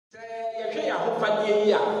ahofadie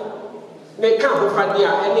yi a me ka ahofadie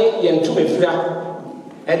a ene ye ntumefira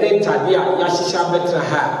ene ntade a ya hihya betra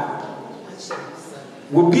ha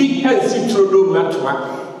wobi ansi trodo matwa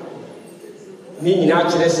ni nyina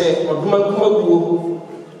kire se oduma nkumaguo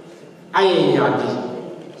aye nyade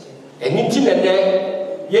eni ti ne de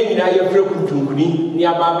ye nyina ye frɛ kuntunkuni ni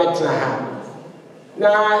aba betra ha na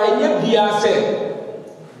enye bia se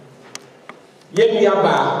ye bia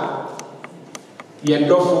ba ye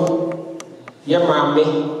ndofo ye maame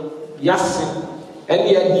yase ene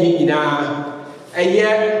ye die nyina eye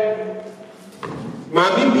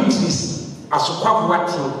maame Beatrice Asokwa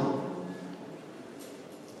Boateng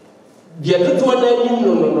dia dodo na anim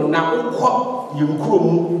no na ukọ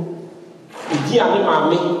yemkurom edi ame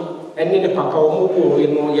maame ene ne papa wo wo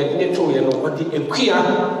ye no ye ne to ye no odi ekua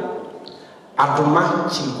adoma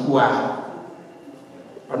chikua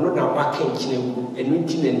ono na ba kenkinegu enu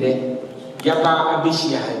nti ne ne yaba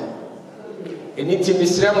abehia eni ti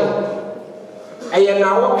misremo eye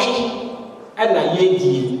na wotwe ana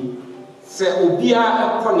yedi se obia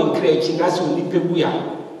akọ ne nkrechi na se onipa bu ya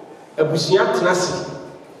abusua tenase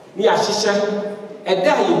ni ahihye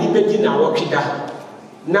eda ye bi bedi na wotweda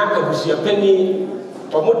na abusua pani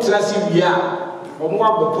omo tenase wi a omo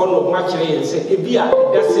abopọ no omo akire ye se ebi a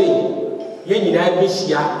eda se ye nyina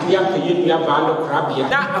behia ni apaye nua ba no krabia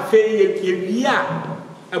na afa ye wi a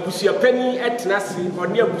abusua pani etenase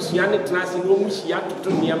oni abusua ne tenase no omo hia toto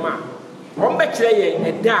niema omo be kire ye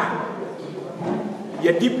eda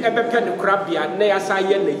yadip ebepe ne krabia na yasa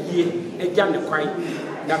ye na yie eja ne kwan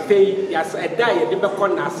na pei yasa eda ye de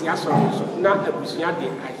bekọ na ase asọrọ na abusua de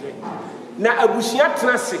aje na abusua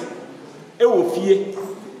tenase ewo fie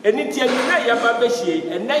eni tie na yaba behie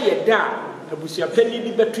ena ye da abusua pani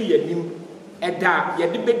bi betu yanim eda ye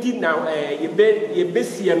de bedi na ye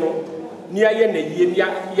besie no ni aye na yie ni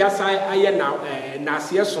yasa aye na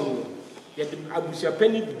ase so no ye de abusua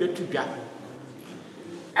pani bi betu dwa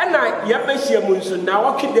ana yabehia mu nso na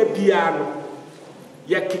wokida bia no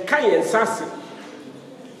yakeka yensase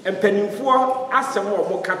empanimfo asem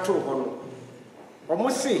omo kato ho no omo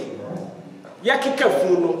se yakeka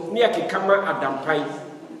fu no ne yakeka ma adampai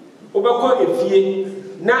obekọ efie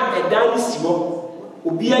na edan si ho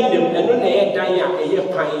obi anyam eno na ye dan a eye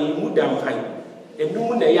pan mu dampai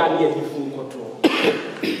enum na ya ne adifu nkoto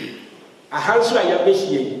ahanso a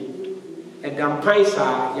yabehia edampai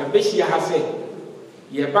sa yabehia ha se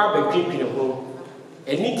ye ba ba twetwe ho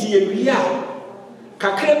eni ti ye wi a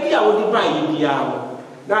kakra bi a wodi ba ye bia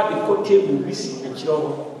na de ko table bisi akiro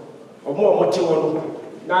ho omo te wo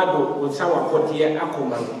na do onsawa kote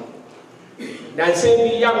akoma na nse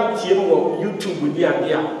bi ya mtie mo YouTube ni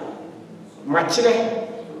abia ma kire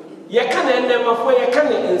ye ka na enne mafo ye ka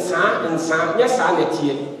ne nsa ye sa na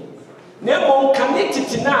tie na mo ka ne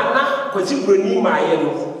titi na kwasi broni ma ye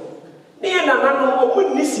no ne na nanu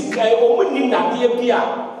omunni sikai omunni nade bia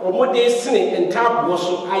omode sene ntabo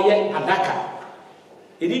so aye adaka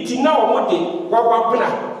editi na omode wawabla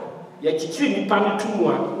ya kikiri nipa ne tumu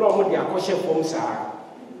a na omode akọhye fom saa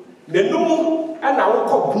nenum ana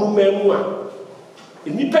wokọ bunumam a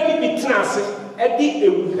nipa ni bitnase edi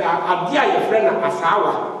ade a yefre na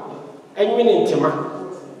asawa enwene ntema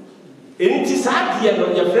eniti saa de no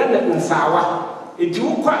yefre na nsawa edi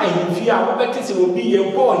wokọ ahimfi a wobete se obi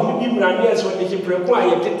ye bo hibi mrane so de kipreko a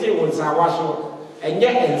yetete wo nsawa so enye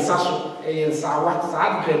ensa so ensawa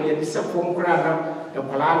saa de ye de se fom kra na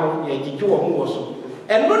ekwala no ye gigi wo mo so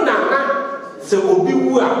eno na se obi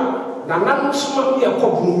wu a na no suma bi ekọ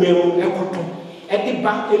bunumam ekoto edi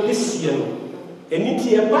ba ebesie no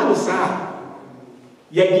eniti e ba no saa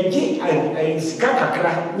ye gigi sika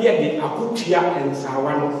kakra ne ye de akotua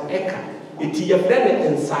ensawa no eka eti ye fre ne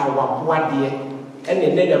ensawa boade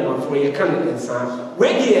ene ne da mafo ye kan ensa we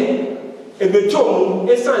de ebetom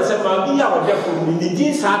esanse ma bi ya odefo ni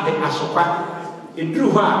din sa de Asokwa eduru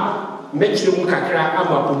ho a mekire mu kakra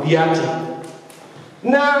ama obi ate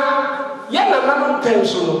na ye na nanu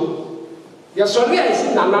penso no ya sori a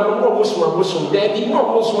isi na nanu no bosoma bosom da bi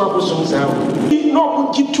no bosoma bosom sa no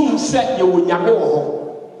bu kitum se ye wonyame wo ho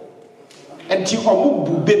enti omu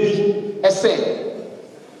bu bebi ese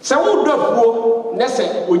se wo dofuo ne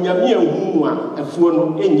se onyame ahu a afuo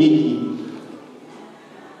no enye yi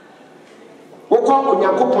wokọ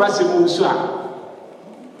Onyankopon asem nso a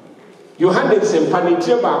Yohanes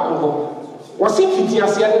mpanitire ba ko ho wose fiti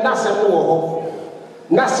ase ne na asem wo ho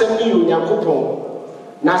na asem ni Onyankopon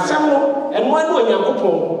na asem no eno anu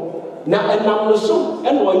Onyankopon na enam no so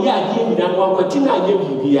eno oye ade nyina no akwati na anye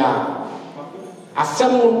bibia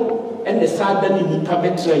asem no ene saa da ni nipa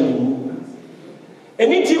betra yi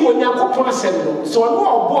eniti Onyankopon asem no so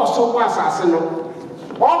no obo so kwa asase no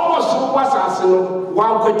obo so kwa asase no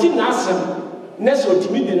wa akwati na asem next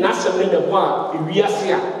otimi de nasem ne bo a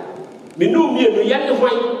ewiase a me no mienu ye ne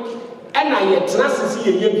hwan ena ye transisi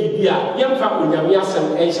ye bibia ye mfa onyame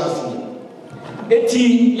asem enhyase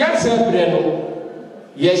eti yase bre no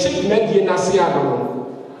ye hyekinadie nase ado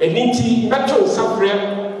eninti beto nsafre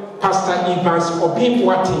Pastor Evans Boateng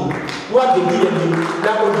One what the dear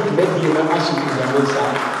na odi medie na ahye onyame sa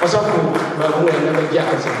osofo ma hu na be ja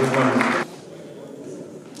asem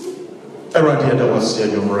Eradi da wasi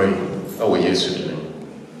anyomrai awo Yesu dine.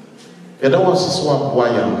 Yada wasi so aboa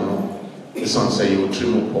ya no esan say you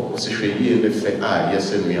trimu po se hwe yie ne fe a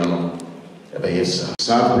yese nua no ebe yesa.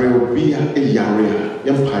 Sabre obi a eyare a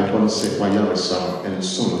yem pai pon se kwa yare sa en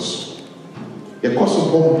sonos. Ye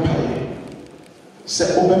koso bom pai se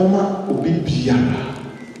obema obi biara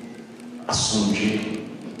asonje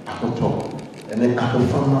akoto ene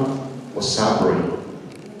akofama o sabre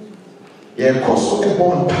ye koso e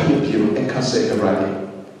bon pai pio e kase erade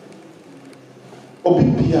obi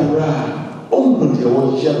biara onno de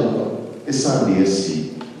wo yano esan de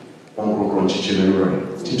asi onro chichilere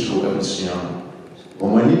titro ebusia o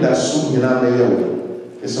mani da su nyina na yewo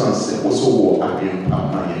esan se oso wo adem pa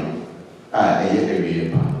maye a eye ewie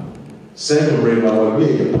pa se mre ma wo wie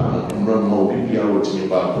ye pa mro ma obi biara otimi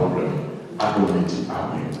ba problem adomiti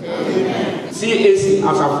amen CAC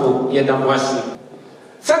asafo ye da mwasi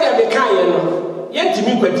sabe be kan ye no ye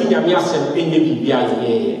ntimi kwati nyame asem enye bibia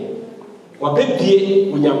ye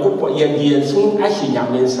wabebie onyankopɔ ye die nso ahye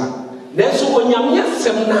nyame nsa nanso onyame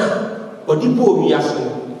asem na odibo owiase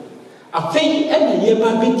no afei ene ye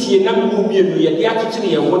ba betie na mu mienu ye de akekere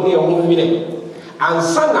ye wo ne ye ho nwire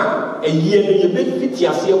ansa na ayie no ye befiti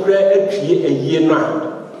ase kura atwie ayie no a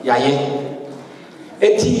yaye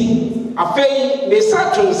eti afei me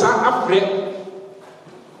sa tonsa afre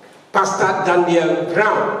Pastor Daniel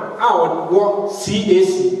Brown wo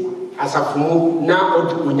CAC asafumu na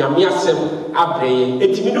onyame asem abreye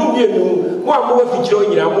etimi no mienu mo amwo fikiro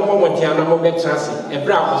nyira mo motia na mo betrase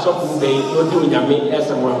ebra osofu be odi onyame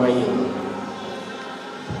asem amaye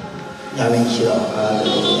nyame chiro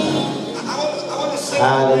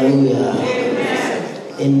hallelujah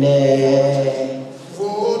in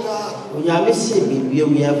onyame se bibio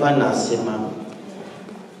mi ava na asema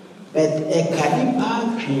but e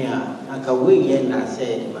kalipa twia aka we ye na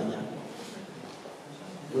se manya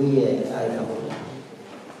we ayabo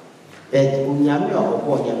but unyame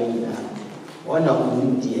obo nyame nyina ona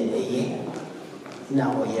umudie eye na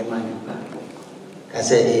oye manuka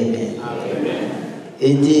kase amen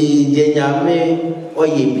enti je nyame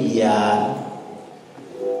oye bia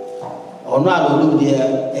ono alolu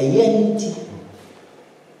dia eye nti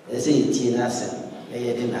ese iti na se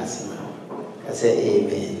eye de na se ma kase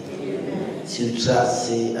amen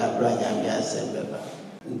Sutrasi abranya miasa beba.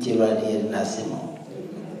 Ntiradi nasimo.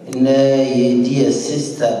 Ne dear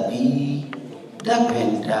sister B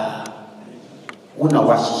dapenda. Una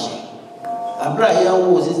washishe. Abranya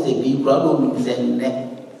wo sister B brado mzende.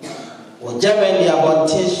 Ojabeni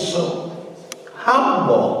abonteso.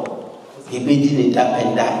 Hambo. Ibedi ne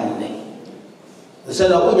dapenda nne.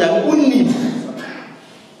 Usala kunya uni.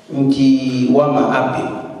 Nki wama api.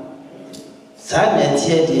 Sana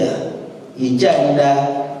tiedia. Ijanda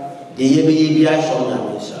de yebi asho na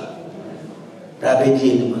mesa brabe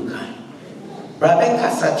die ni makan brabe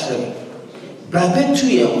kasachre brabe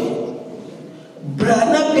tuye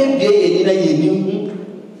brana bebie yeni na yeni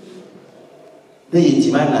na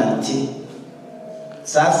yetima nanti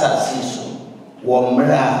sasa siso wo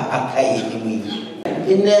mra akai ni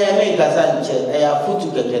ine me kasanche ya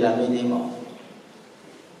futu keke na menemo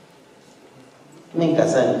me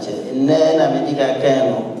kasanche ine na medika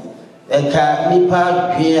kemo eka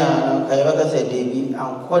nipa pia na kayaba se debi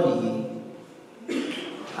ankodi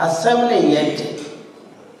assembly yet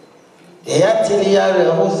eyatili yare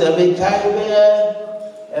ho se be kaibe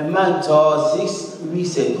a month or 6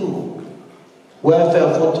 weeks ago where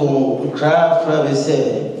for photo craft we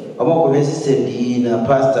say omo ko be sister bi na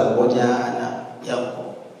pastor boja na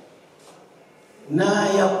yako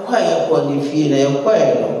na yakwa yako ni fie na yakwa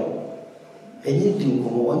no enyi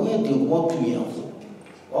dinko onye dinko tuya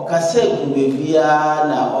okase kubebia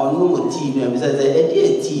na onu moti no emseze edi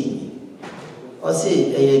eti o se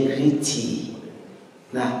great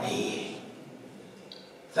na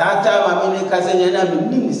tata mamine kase nyana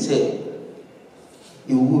minim se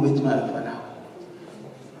iwu betima fana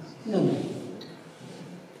no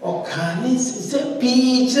o kani se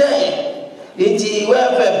piche eti we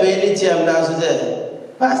pepe ni tiam na so se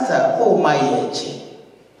pastor o mayeche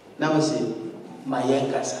na mo se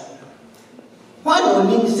mayenkasa one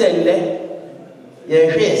only said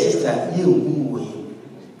your sister, you way.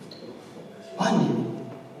 One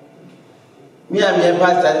me and my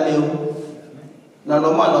pastor knew na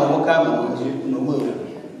no man no ka me no mo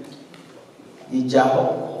ija ho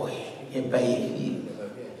e ba yi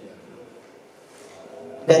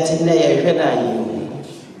that na ye hwe na yi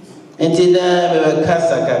enti na me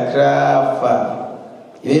kasa kakra fa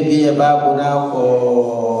ebi e Bible na ko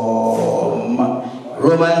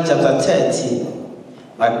Romans chapter 13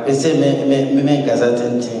 but we say me kasa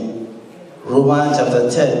 10 Romans chapter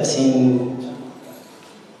 13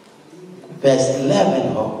 verse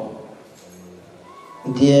 11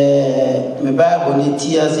 the Bible it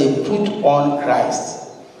say put on Christ.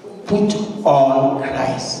 Put on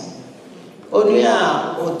Christ.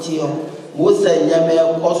 Onia otio wo say nyame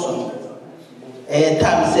koso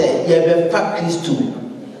time say ye be pa Christo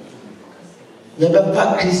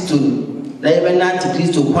na ye be nanti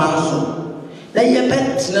Christo kwanso na ye be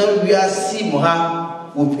tena wiase mo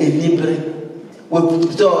ha wo enibre wo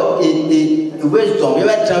so wisdom ye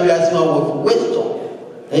be tena wiase mo wo wisdom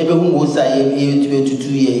na ye be hu wo say ye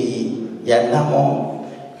tutu ye ya namo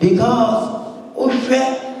because o hwe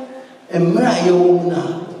emra ye wo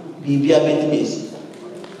na bibia betimesi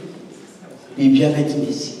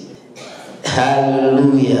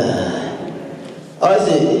hallelujah.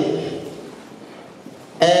 Also,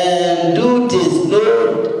 and do this,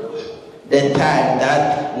 Lord, the time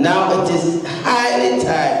that now it is highly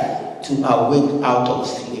time to awake out of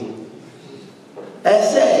sleep. I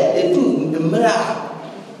said, do mra.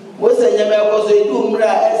 What's the name of it? Do mra.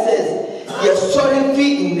 I says, you're sorry,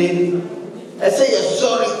 feeling. I say, you're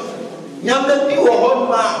sorry. Nyame bi wo ho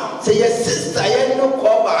ma say your sister ye no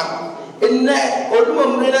call back in na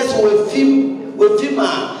odum mrena so wafim a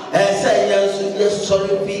say you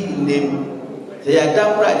sorry be in name say ya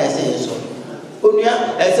da pride say you sorry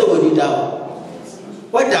onua say wodi da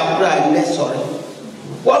what da pride le sorry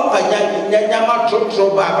what panya nyama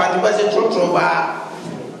trotro ba pa ti say trotro ba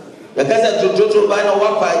ya ka say trotro ba na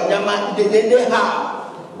wa pa nyama de ha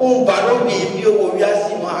un baro bi o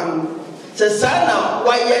wiase man Sesana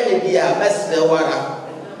why ye dia mesre wara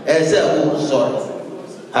eze u sorry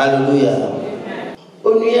hallelujah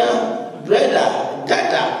onuya brother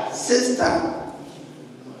dada sister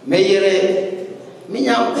meyere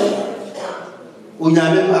minyanko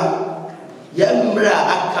unyame ba ya mra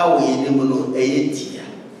aka wo ye mu no eyetia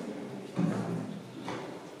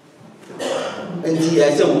enti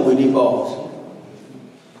ya se wo ni ba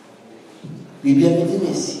bibia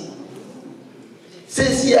medimesi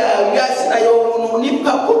Sesia wiase na yo no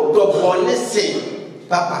nipa ko dobone se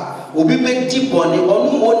papa obi be di bone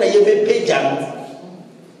onu mo na ye be peja no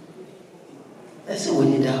ese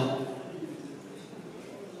woni da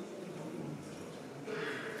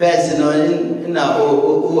first no na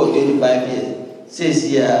o 25 years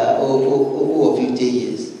sesia o 50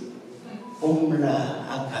 years umra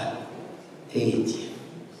aka 80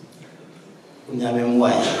 unyame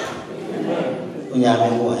mwai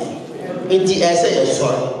Inti ese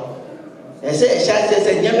sorry. Ese shate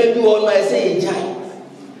se nyame bi wo no ese jai.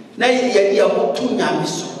 Na ye ya mutu nyame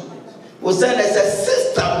so. Wo se na se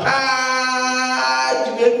sister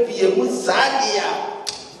tu be pie mu sadia.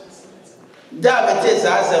 Da mete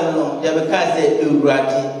sa asem no, ya be ka se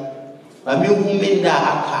ewurade. Ma me hu me na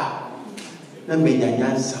aka. Na me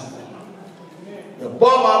nyanyansa. The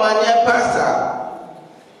bomb mama ne pastor.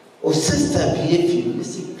 O sister bi efi,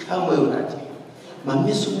 isi kamo ewurade.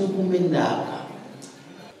 Mami sumu kumendaka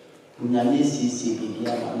unyame sisi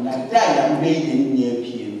bibia na daya mbeye ni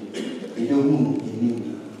epie edomu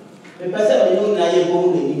enimi pepesa me na ye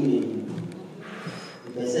bo enimi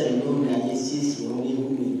pepesa me na ye sisi o ye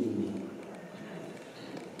bo enimi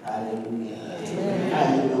hallelujah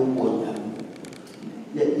amen ayo bo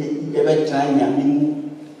ye be tanya mi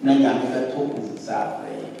na nyame be to ku sa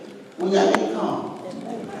fe unyame kan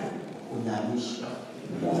unyame shi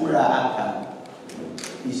umra aka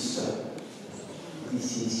Isso.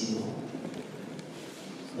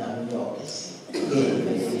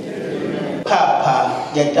 Papa,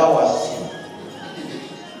 yeta wasi.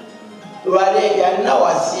 Wale ya na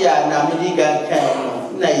wasi ya na midiga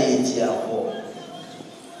kan na yeti afo.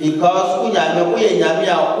 Because unyame uye nyame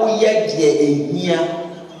a uye die ehia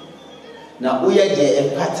na uye die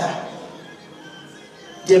epata.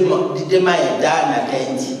 Dema ya da na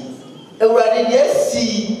denti. Ewurade de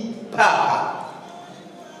si papa.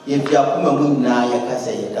 Ye bia kuma mu na ya kasa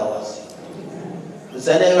ye da wase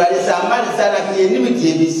usana ewade sa amani sana ke ni mi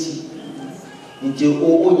die besi nti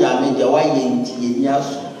o nyame je wa ye nti ye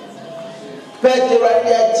nyaso pete ewade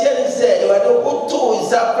ya tiere se ewade ko to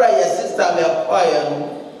isapra ye sister me kwaya no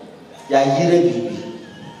ya yire bibi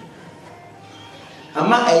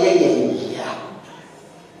ama eye ye ya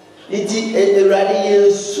nti ewade ye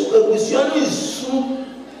su ebusuan ni su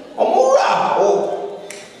omura o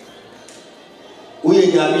Uye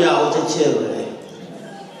Yamia out a chair.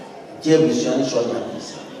 James Yanis.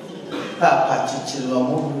 Papa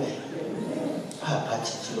Chichilom. Papa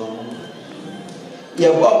Chichilom.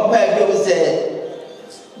 Your bomb bag will say,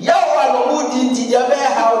 Yawa Woody, Yabe,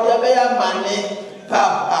 how Yabe money,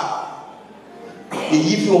 Papa.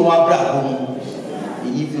 If you want bravo,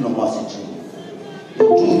 if you know what's true. You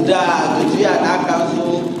do that, you do an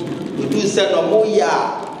council, you do send a moya.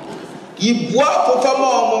 You work for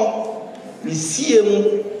Famamo, we see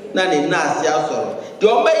him, not in Nasi also.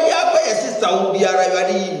 Don't make your sister will be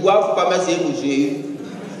arriving, work for Famasi,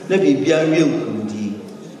 let me be a real.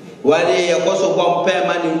 Why they are also one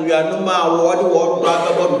payment in Yanuma, what the world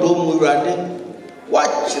rather don't do rather.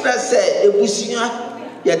 What should I say? A bushia,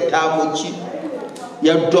 yet tamuchi,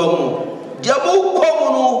 your domo. Jabu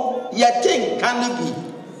Komono, yet think can be.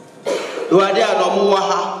 Why they are no more,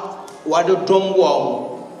 what the tom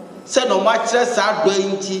wall. Said no much less are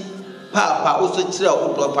doing Papa also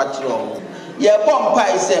chill to a patrol. Ye bomb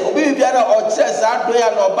pie said, we be or chess are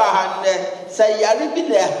doing no bahan, say, ya living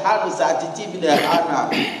their hands at the TV their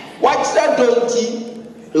Anna. Watch that donkey,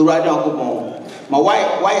 the rider of the bone. My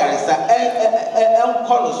wife, why I say,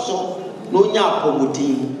 so no yapo.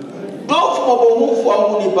 Don't move for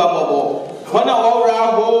money, Babo. When I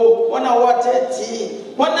go, when I watch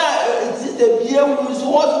it, when I exist a beer, who is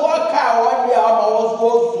what car, one day I was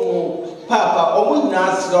go Papa, or we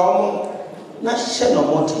not shed no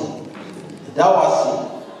motive. That was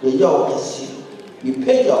it. The yoke is you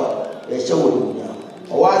pay your show.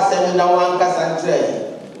 Or I send no one can say.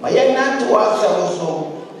 My young man to us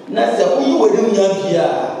also, Nasa, we would do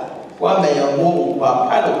here. One may have moved, but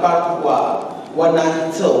I don't part one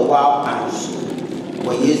until wild pants.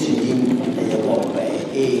 What is you and your bomb?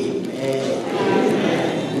 Amen.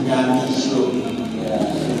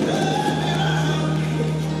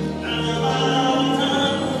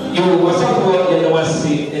 You was up for the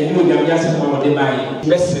Wasi, and you have just come the buy.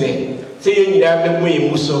 Yesterday, saying you have been way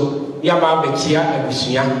Muso, Yama Bechia and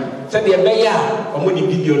Bishia. Said the Beya, or money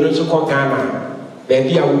video not so called Ghana.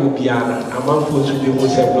 Baby, I will be Anna. A month for to be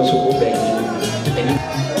most of us who obey.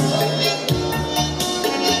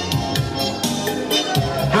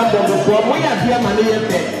 How before we are dear money at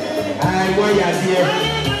there? I why are dear.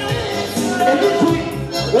 And you could,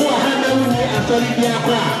 oh, I have no money and sorry, dear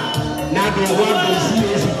cry. Now the world will see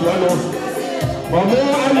us if one of. Or more,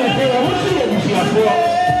 I will say, I will see it if you are poor.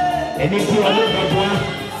 And if you are not one.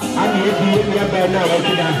 I'm here to be by now.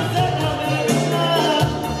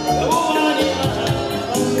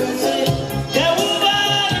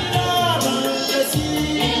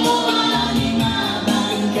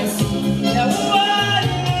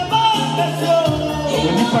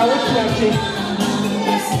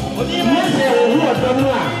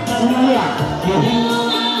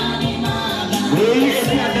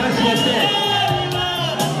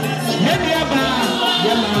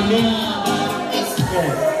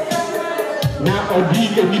 Now, or be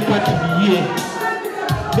a new part of the year.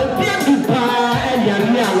 The people and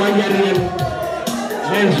Yaria, 1 year.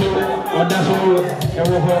 Then so, or that's all.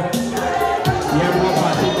 Yamma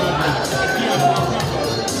party.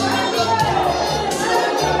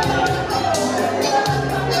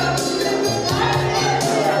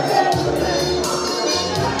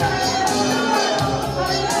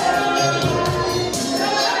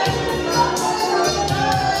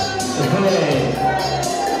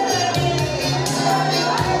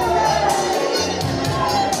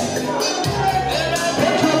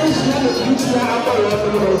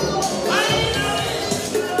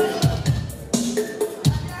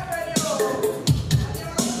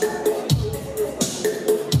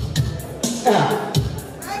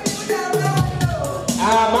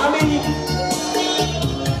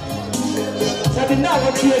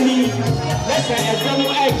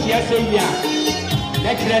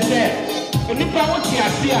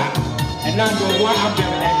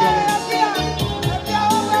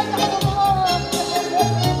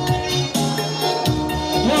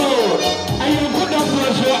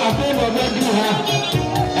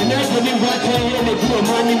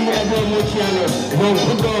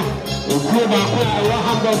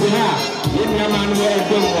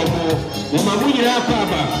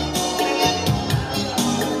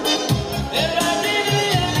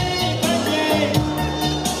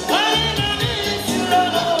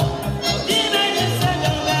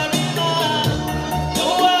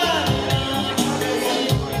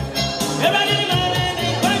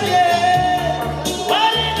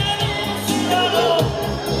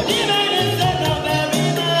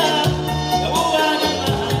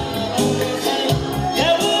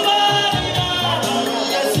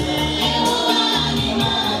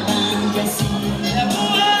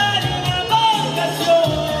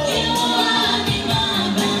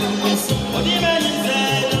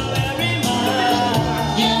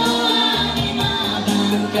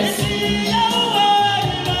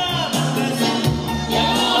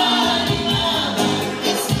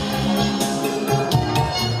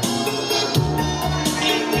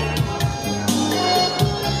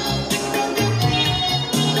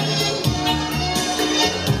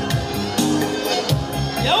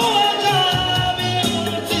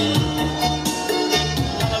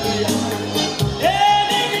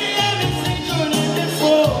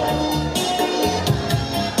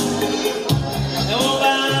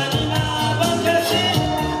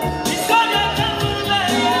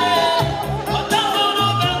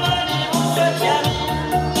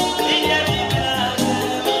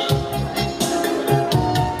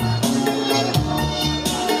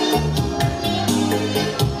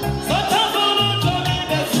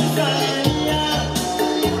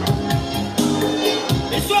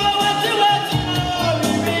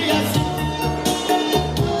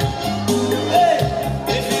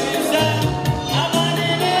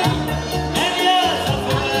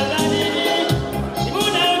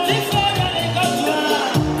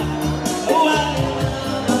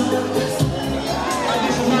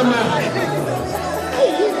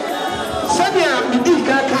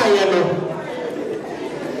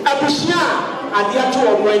 Adia to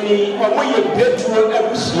omweni omoye bretuo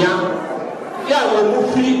abusia ya wo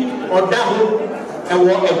mufiri odaho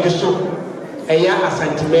ewo egeso eya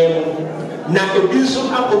asantemem na ebiso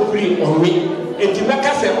abofiri onwe enti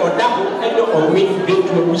meka se odaho ene onwe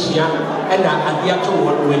bretuo abusia ena adia to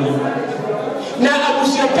wonweni na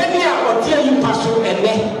abusia pani a otia yi paso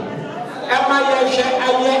ene ema ye hwe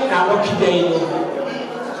aye na wokidai no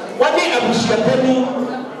wodi abusia pani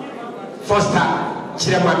Foster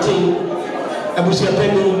Chiremate abusia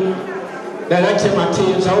pani Dalache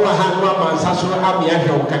Mate so wa ha no amansa so abia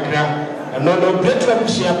hwe kakra no no bretu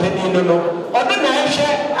abusia pani no odo na hwe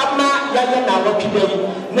ama ya na wokidai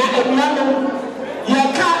na enuano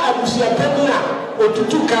yaka abusia pani a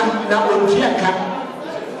otutuka na onfiaka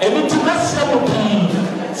emiti masemo pi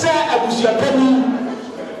se abusia pani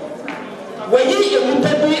wayi emu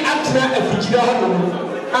pani atra afijira hono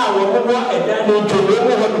a wo mo edan no tole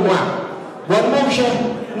wo hono a wo mo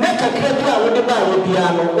hwe na kakra bi a wode ba wo bia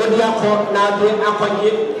no odi akọ na ade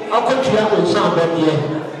akwanye akotua onso abadie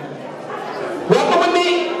wo mo ni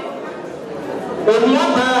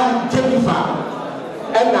oniaba Jennifer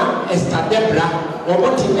ena Esther Debra wo mo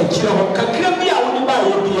ti akire ho kakra bi a wode ba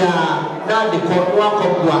wo bia na de ko no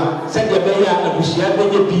akọbua se de be ya abusia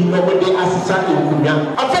de bi no mo de asesa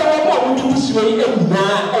enkunya afa wo mo mo di suwe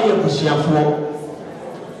enna eye abusiafo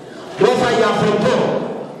wo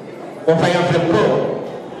fa ya frepo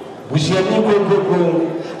busiani gogogo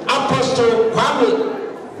Apostle Kwame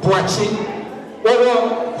Boachi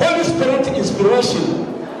Holy Spirit inspiration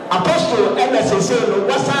Apostle MSC no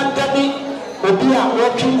wasa dani obi a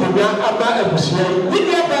woki konya aba abusia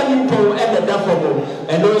ni aba ni po e da fomo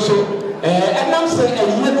and also enam se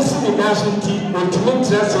ayi ni sini nasunti ultimate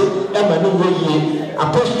se e ma no yie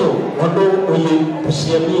Apostle ono oye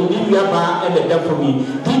busiani ni aba e da fomi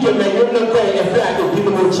dije na yem no ko e fra obi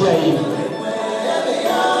no mo chi ayi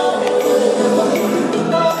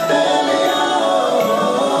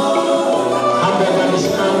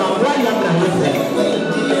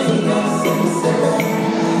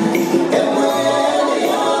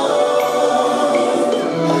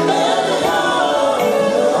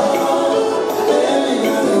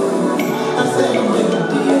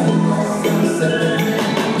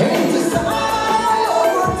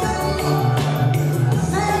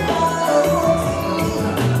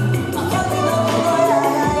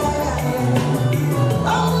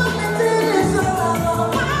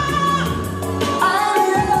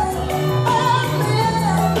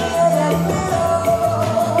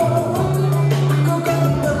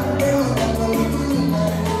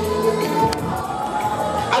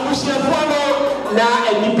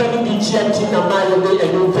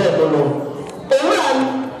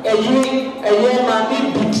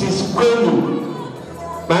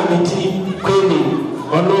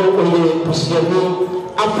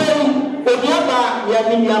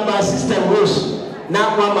Sister Rose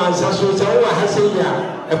na mama saso se wo ha se ya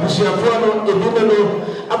abusuafo no ebi no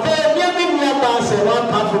afa bia bia ba se wa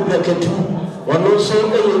pa fu breketu wono so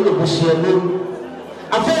eye abusuafo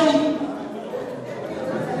afa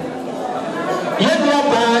ye bia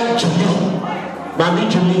ba Julie mami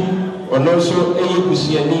Julie wono so eye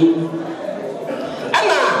abusuani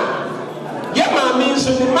ana ye mami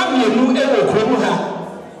so ni mami enu ewo kromu ha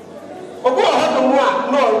obo ho no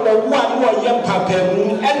a no owo a no ye papa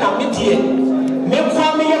mu ena medie me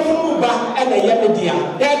kwa me ye fumu ba ena ye media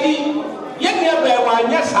dabi ye ne ba wa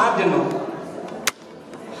nya saade no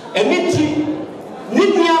emiti ni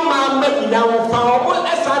nia ma ma bina wo fa obo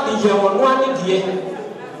saade ye wo no ane die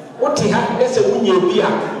wote ha ese wunye bi a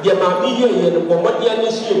ye ma mi ye no bomode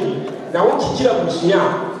ane hye bi na wo kikira busua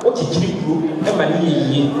wo kikiri kuro e ma ni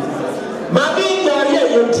ye ma bi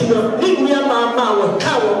yare yentino ni nia ma ma wo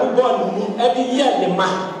ka wo bo ni e di ye ne ma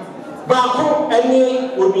ba ko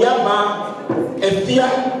ene onua ba efia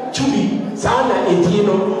tubi sana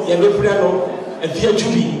etino ye befra no efia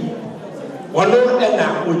tubi wono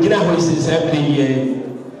ena ogina ho sisa peye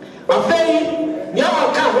afei nia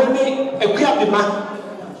wa ka ho ni ekuabema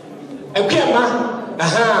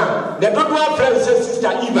aha the dodo friend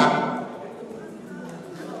sister Eva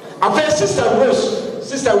afei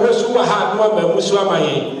sister Rose who ha no ma musu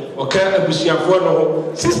amaye oka abusuafo no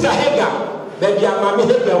ho sister Hega baby amami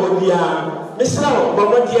Hega wo bia misra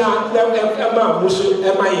bomodia na ema musu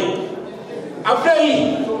emaye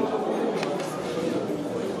Afei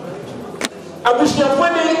abusuafo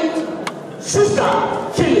sister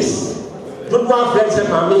Phyllis Dudwa friends and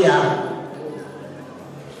mamia.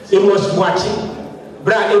 It was watching.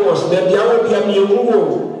 Bra it was baby I will be a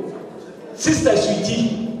new sister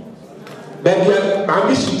sweetie. Baby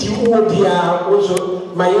mommy sweetie who will be also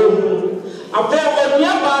my own. After when we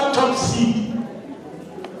have top seed.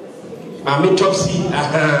 Mommy top seed.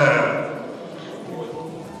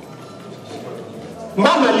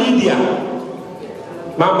 Mama Lydia,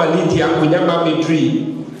 we never made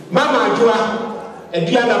tree. Mama Joa, and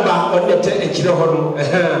Diana on the Chiro.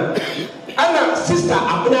 Anna, sister,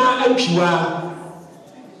 Abna and Chua.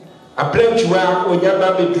 A plain Chua, we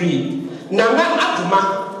never made tree. Nana Atma,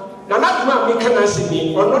 we can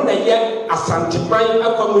see or not yet a Santipai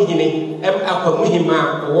Aquamuhine,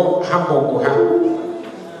 Aquamuhima, or Hamburg.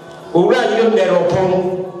 Ura, you there upon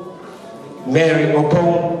Mary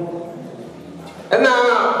upon. And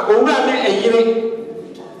now, Urane a year,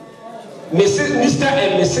 Mr.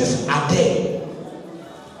 and Mrs. Ade.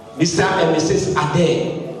 Mr. and Mrs. Ade.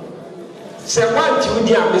 Say one to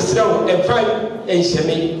dear Mr. and five and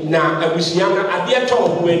Shemi, now I wish younger at their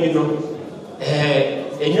tongue when you know.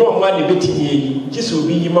 And your money betting just will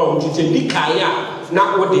be your mom to say, Nikaya,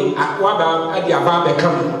 not what they at the Ababe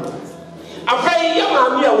come. A very young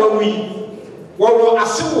mamma when we were a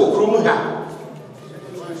civil crumha.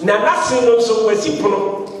 Na nothing also was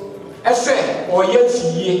simple. I said, or yes,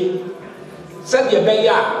 ye said your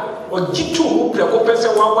bear or G2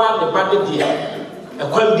 Precopeса Wawa, the body dear. A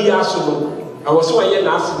quality arsenal. I was so a young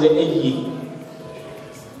ass in the ye.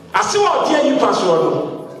 I saw dear you pass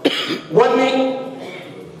one day.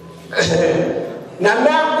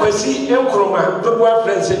 Nana Quasi Elcroma, the boy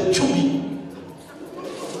friend said, Chubi.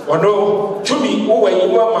 Or no, Chubi, who were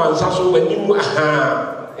in one man's house when you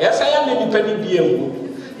aha. Yes, I am independent being.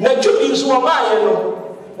 Na Chubi so ba ye no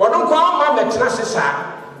odon kwa ma betena sesa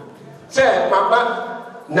se maba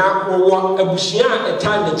na wo abusua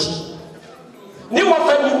eta nachi ni wo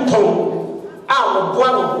fa ni mpon a wo boa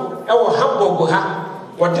no e wo Hamburg ha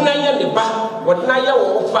wodena ye ne ba wodena ye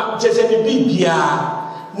wo fa jese ni bibia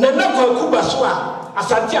na na kwa kuba so a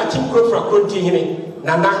asante atim krofra kronti hene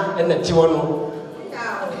nana e na ti wo no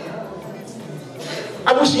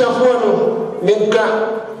abusua fo no menka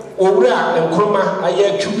Owura Nkroma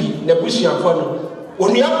aye Chubi na busuafo no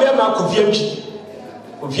onua be ma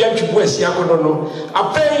kofiantwi bo asia kono no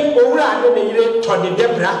afei owura ne yire tode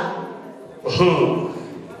debra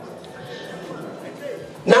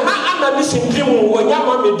nana ana ni simprim wonya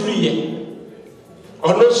ma meduriye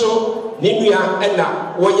ono so ne nua na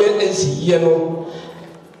woye ensiye no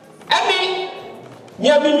eni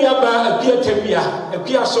nya binua ba apia tambia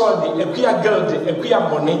apia sodi apia gold apia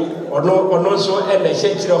bone ono so na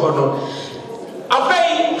hyekyere ho no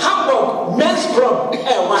afei Hamburg men's club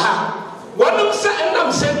wa ha wonum se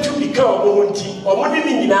enam se tubika omonti omode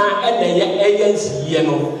ni nyina na ye nsiye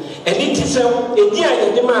no eni ti se edi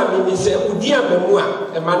ayede ma mi ni se udi amamu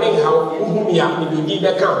a ma ne ha ohumia medodi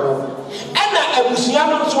be ka ho na abusua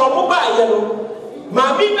no so omo ba ye no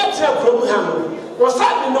ma bi betre krom ha no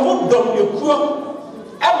wosade ne ho dom ekuo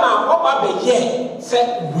Emma oba be ye se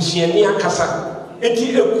busuani akasa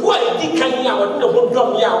enti ekuo edi kan ya wode ne ho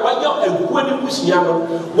dom ya wayo ekuo ne busua no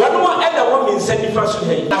wono na wo mi nsanifa so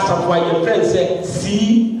he asafo aye friend say CAC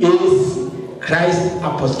Christ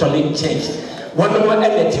Apostolic Church wono na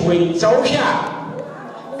tiwe se wo hwe a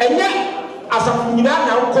enye asafo nyina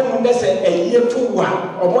na nkom ne se aye tuwa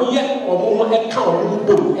omoye omo eka omo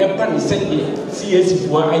bom eba ne se CAC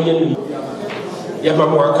fo aye no ya ba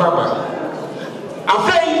mo akaba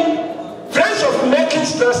afei friends of making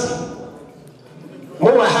stress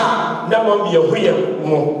mo wa ha na mo bi ehuye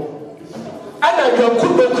mo ana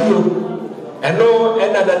dwankudokuo eno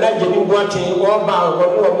ena na geni boate wo ba wo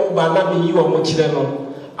mo ba na bi yi wo mo kire no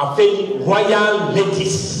afei royal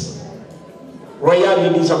ladies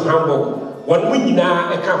of Hamburg won mu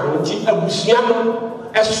nyina e ka ho nti abusua no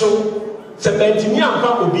eso se bentimi ampa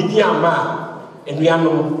obidi ama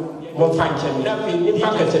enuanom mo fanche na fe ni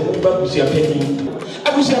pakete ba abusua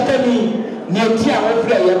pani ni enti a wo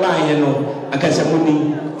fra ye ba ye no akasa mu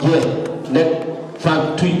ni ye ne fa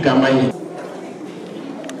tu gamaye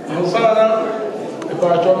ansana e ko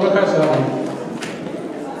acho makasa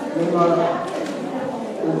ni ma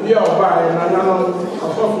obi a ba ye na na no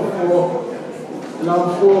afofofo na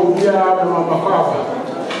fo obi a ma makwa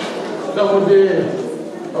da mo de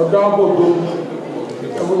odo bodo e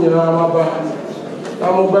mo nyina ma ba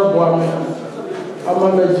na mo gbegbo ame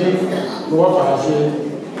ama meji no wa fa ase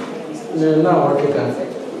ne na wa keka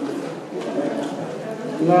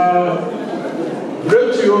na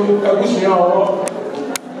breakthrough abusuya wo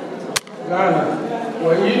Ghana,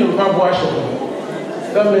 where you know Washington.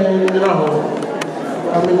 That means, you know,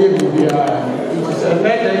 I'm in the it is a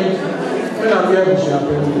day when I'm here to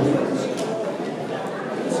happen.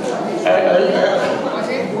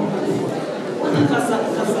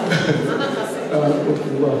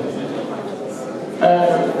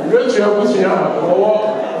 Rachel was here,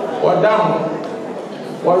 or down,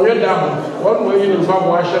 or you're down, one way in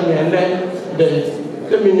Washington, and then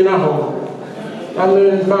the meaning of home. I'm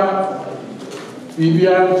in fact, we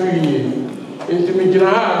are 3 years. Into me, I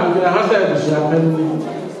have to happen.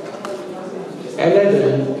 And then,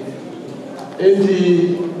 in the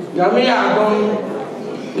Yamia,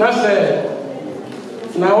 don't not say,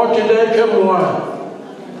 now what you there come on.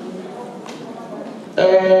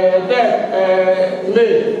 That me,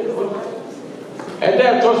 and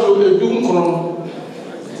that also the doom from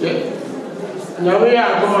Yamia,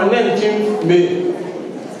 come on, 19 May.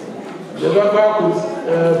 The back with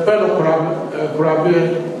pen of Crabbe.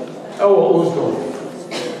 Also,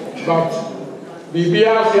 but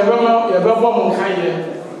Bibia, Yabba Monkaye,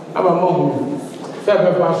 Abamohu,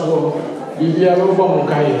 Faber Passo, Bibia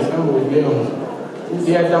Monkaye, and will be on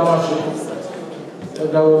the Adamashi.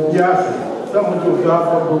 That will be asked. Some of you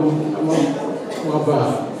are going among Maba,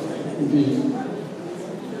 indeed.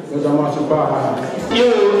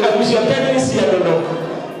 You, I wish your pennies here.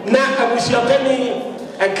 Now, I wish your penny,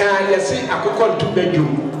 I can't say I could call to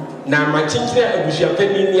bedroom. Na machinchire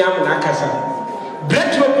abusuapani ni am na akasa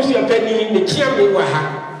bretu abusuapani ne chiame wa ha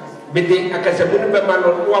bede akasamu no bema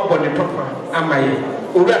no wa bone topa amaye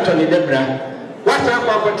owura to ne debra wasa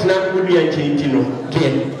kwa kotena wudua nkinti no de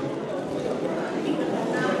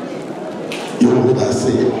yo wo da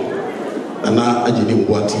se ana ajini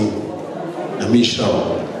mbwati na misha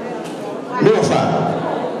me ofa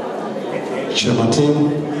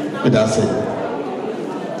chematin me da se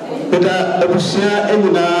Beda ebusia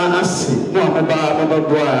enina ase no amaba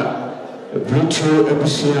boa brutu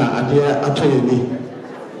ebusia ade atoyeni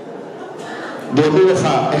de me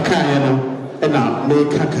fa ekaye no na me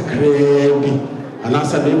ka kakra bi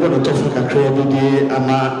anasa me bodo to fa kakra bi de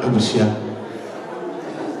ama ebusia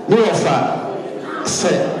me fa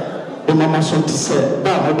se o mama so ti se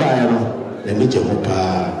ba ya no le me je ho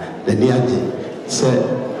pa le ni age se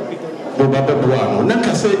bo ba boa no na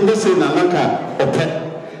ka se ne se na naka ope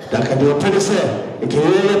Daka de opere se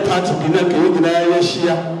ekeye party bi na ke nyina ya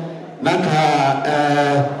hia naka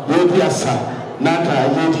ye biasa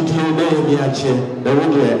naka ye didi na ye bi ache na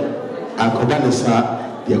wo de akoba ne sa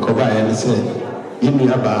ye koba ye ne se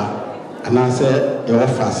yinu aba ana se ye wo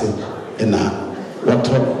fase na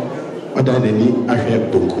wato oda nani ahwe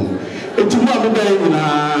bonkum etumu abeda nyina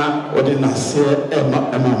ode na se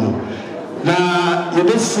ema no na ye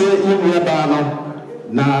de se yinu aba no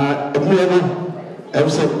na emue no I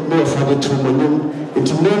was a more father to Monum.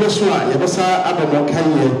 It's no so Yabasa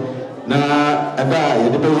Abamokaye. Na Ada,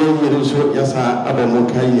 Yadabaye, Yeruso, Yasa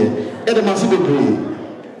Abamokaye. Ed a massive degree.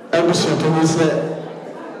 I was said,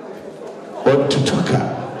 or to Tuka,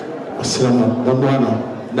 or Salama,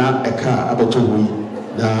 Bonwana, na a car Abatui,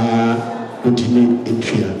 na Utini in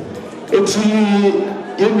fear. It's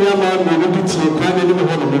Yama, Mabiti, Prime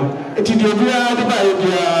Minister. It's the idea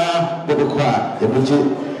of the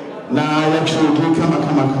Boboqua, na yacho kama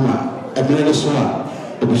ebele so a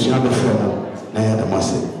ebusia be fo na ya da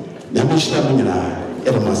mase na me shira me nyina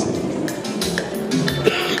ya da mase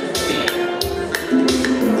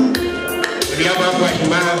ya ba kwa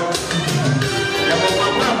hima ya ba kwa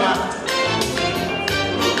baba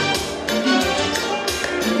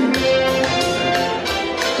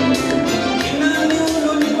inani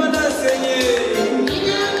uno ni bana senye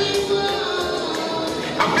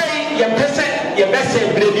ape ya pese ya bese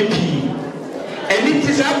bredi pi eni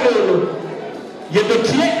ti sabro ye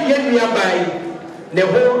dotie ye nuabai ne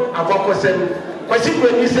ho abakosem kwasi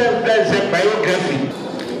kwani se blase biography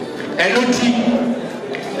enoti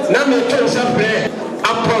na me to sabre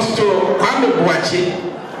apostle Kwame Boache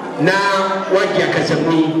na wagi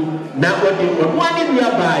akasemi na wadi wani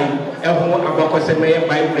nuabai eho abakosem ye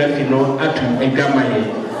biography no atu edwamaye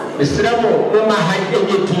esramo no ma ha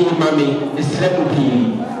ejeti mami esramo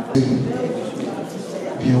bi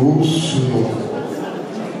Biosuno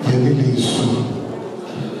Yelisu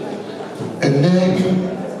and then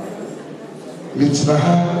Mitraha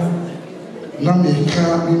Namika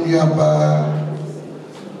Minyaba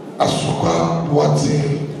Asokwa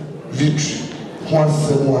Boateng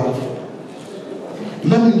One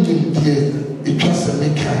Nami it was a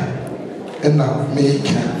maker and a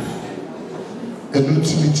maker and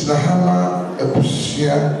Mitrahama a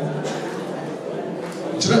Busia.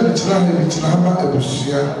 Mitrahama a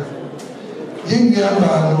Busia. Yinga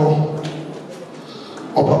Bano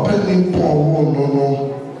Papa ni Paul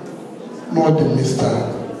no the Mr.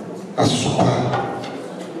 Asokwa.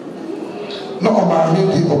 No Omani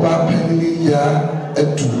di Oba Penny ya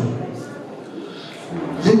edu.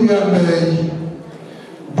 Yenya May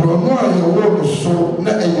Brono ayewo so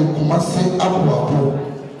na Kumasi Abuabu.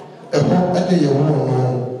 Eho ene yewo no.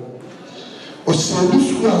 Osiedu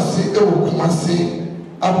suase ewo Kumasi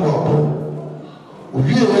Abuabu.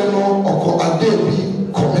 Owie no oko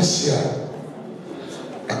adebi commercial.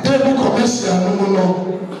 Adebi commercial no no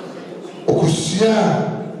okusia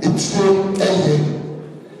etire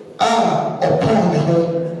eye upon him,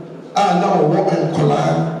 now a woman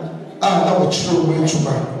collar, now a children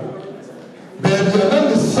tuma. Baby,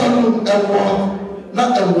 the salon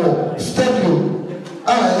not a war, stadium.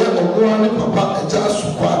 Yet a one papa, a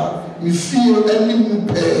jasukwa, we feel any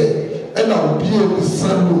mupe, and I'll be in the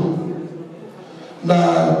salon.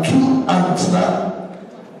 Now, 2 antenna,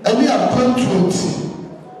 any upon 20.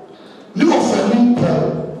 New of a nimple,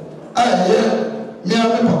 me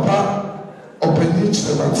and papa. Opening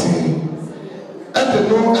Seventeen, and the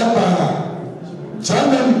no ever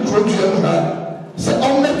German project say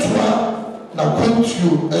on the tour na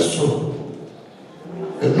quentu eso.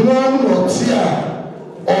 The no no tia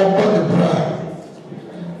or body bra.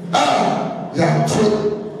 Yante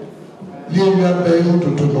Limia Bayo to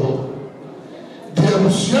do. The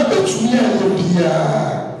Abusia Betunia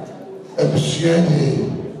Abusia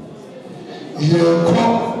ye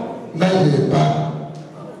come na ye ba.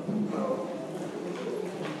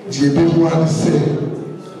 Jebe one say,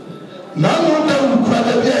 none of them would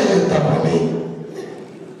be a tapani.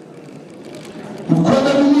 Who could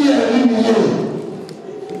be a year?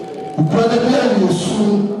 Who could be a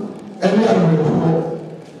soon and a report?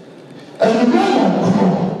 And one of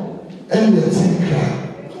and the thinker,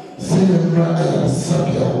 say a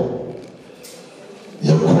Sabio.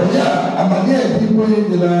 Yakoya, a man, people in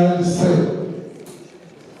the land say,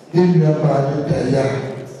 in your body, they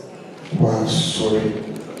was sorry.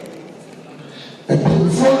 And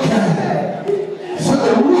before time, so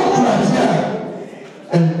the world right here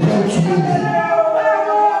and pray to me.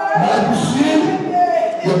 My machine,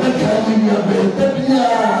 you better leave your bed.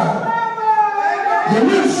 You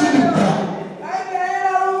will see it now.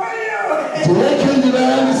 The way can you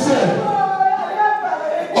say,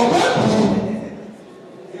 about me,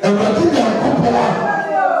 and what did you come on?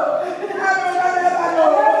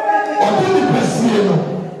 Or did you perceive?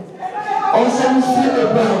 Also, see the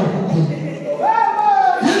brown.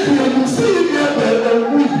 You see me and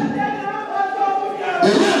we.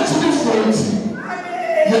 You actually friends.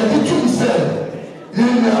 You have to say, you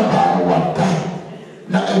never what time.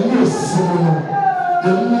 Now, I will say,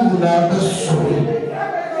 the moon will be sorry.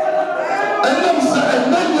 And I'm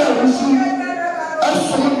saying, I see, I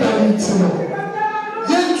saw that it's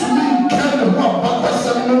yet to me, kind of what Papa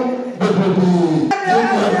said, but you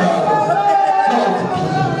never.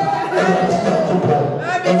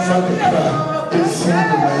 And for the crowd, it's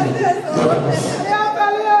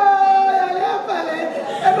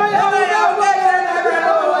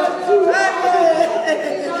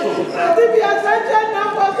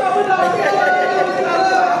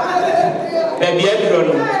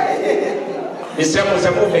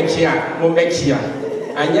Baby, Mobekia,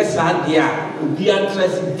 and yes, I will be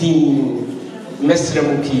interested in Mr.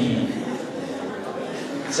 Muki.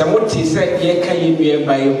 Somebody said, "Ye can you be a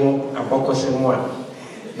bio, a bocos and one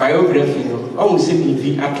biography, almost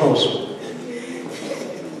simply at all."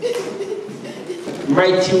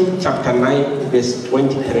 Matthew chapter 9, verse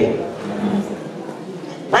 23.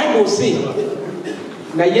 Bible says,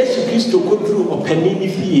 "Na Yesu Christo go through a penny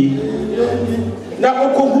fee. Na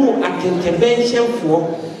okohu intervention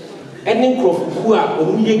for any crop who are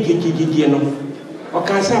only gigino. Or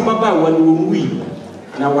can say, Baba, when we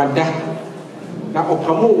na wada na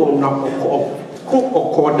opamo na cook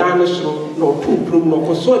or cordanos no two plum no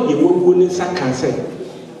coso, you won't say,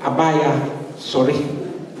 Abaya, sorry,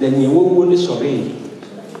 then you won't sorry.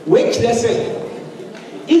 Which they say,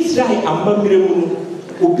 Israel and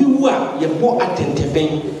Mamrimu will be what you bought at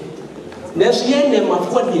Tentebeng. There's your name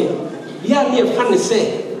of what year. Ya me fan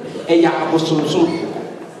say eya abosonso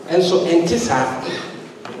enso entisa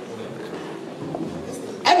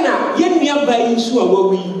ena yenua bayi nso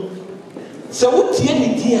awawi se wotie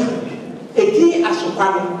ne dia edi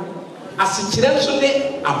asokwa no asikire nso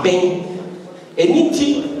de aben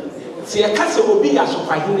eniti se yakase obi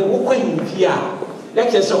asokwa hene wokwa himfie a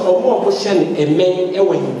lecture se omo hye ne emen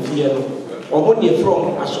ewa himfie no omo ne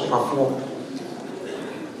from asokwafo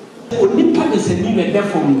onipa de se ni me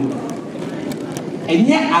defom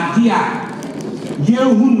enye ade a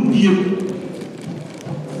yehun biem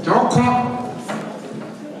toko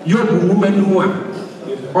yobu woman mu a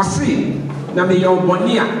ɔse na meyɛ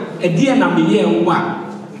ɔbɔne a ɛdeɛ na meyɛ wo a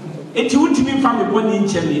eti wutimi fa me bɔne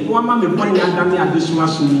nkyɛme na wama me bɔne adame adesuma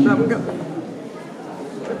so yi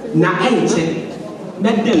na ɛnkyɛ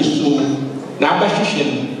mɛda nsuo na abɛhwehwɛ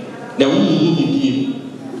no na womuhu ne bie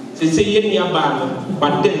sɛ yɛ nuabaa no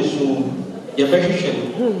wada nsuo yɛbɛhwehwɛ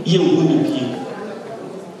no yɛnhu ne bie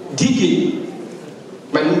dige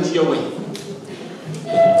ma ne ntiɛ wɔ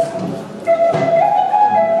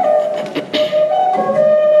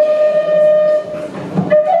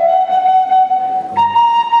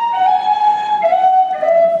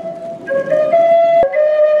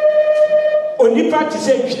onipa te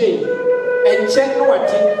sɛ nhwire ɛnkyɛ no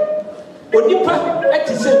wate onipa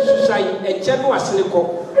te sɛ nsusai ɛnkyɛ no wasene kɔ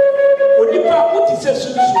onipa wote sɛ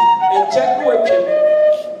sunsu ɛnkyɛ no watwam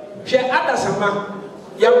hwɛ adasama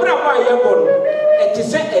yɛbrɛ bɔ a yɛbɔ no ɛte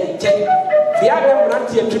sɛ ɛntɛ deɛ ada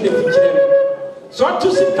mmeranteɛ to na fikyerɛ no sɛ ɔto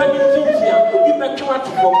si pa ne mfimfini a obi bɛtwe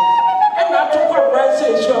wato fam ɛna ato kɔ abran sɛ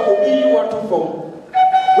nsu a obi yi wato fam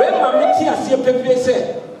wei ma mete aseɛ pɛpɛ sɛ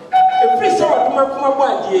ɛfiri sɛ wɔdoma koma bɔ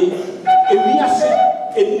adeɛ yi ewiase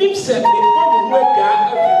enim sɛ mebɔ me ho adwaa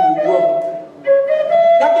afiri wuo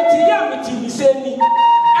na mete yɛ a mete nisɛ ni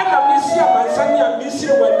ɛna mesi amansane a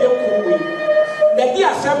mesiri wɔde nkowe na di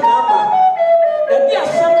asɛm na aba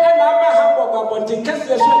ha bɔ babɔnten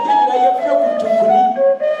kɛseɛ so agye nyina yɛfrɛ kutunkuni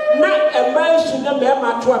na ɛma nsu na mɛma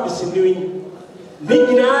ato abesene yi ne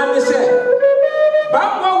nyinaa ne sɛ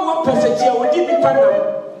baabɔ a wɔ pɛsɛkyi a wɔde nipa nam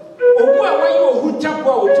owu a wɔyɛ ohu tabɔ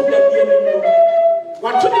a wɔtu dadeɛ no mu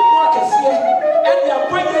wato ne boa kɛseɛ ɛde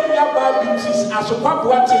abɔ yɛ nuabaa Beatrice Asokwa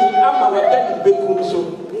Boateng ama wɔda ne bekum so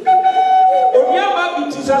onuabaa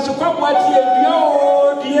Beatrice Asokwa Boateng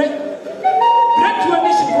adua die brɛtuo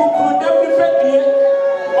ne si kronkron da mfɛ die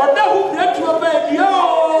ɔda ho brɛtuo ba adua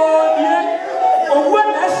die owu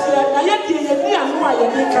na aseɛ na yɛdeɛ yɛni ano a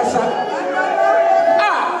yɛde kasa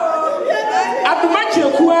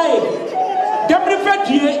adomakyerɛku ae da mfɛ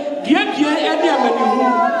die ɛde amanihu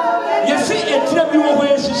yɛsi etire bi wɔ hɔ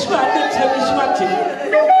esusu a ne tire bi so ate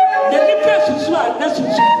na nipa susu a na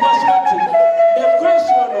susu bua so ate na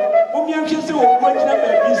kwanso no omi ahwɛ sɛ owu agyina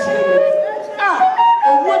baabi si no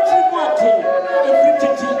owu tiri mu ate efiri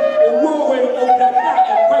tete owu wɔ owurade a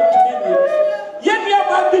ɛkɔ atumi nie yɛbi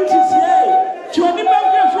aba bi ti sie tí oni bá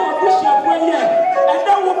fi ɛfɛ ɔbusuafo yɛ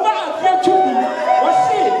ɛdá wo ba afɛ tumi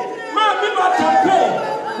wɔsi maa mi ba tampe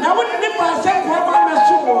na wo ne nipa asɛ kɔ ɔba mɛ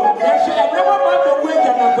so wɔ ɛsɛ ɛdá wo ba bɛ wo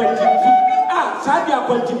egya na kwantimfi sáàdì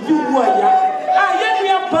akwantimfi wu ɔya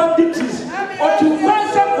yɛnua banditis ɔtù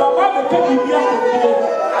kwansa kɔ ɔba bɛ pɛ bibi akɔkiri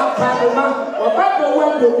apanoma ɔba bɛ wo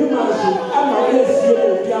ɛbɛ obi ma so ama ɛsie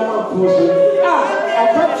obi ama kɔ so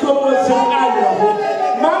akwatuo mo sɛ ayɛ ho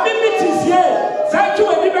maame bi ti sie saa tí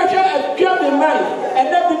wọ́n ní bɛ hwɛ ɛdua mi nan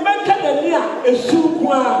ɛnɛ mi mɛka n'ani a esu nko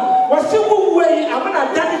a wɔsi wo wue yi amena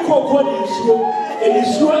dani kɔkɔɔ ne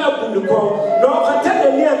nsuo abu ne kɔn na ɔkata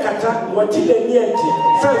n'ani akata wɔte n'ani akyi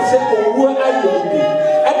sanse owuo ayɛ obi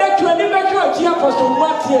ɛnɛ tí wọ́n ní bɛ hwɛ ɔkyi apɔsɔ mu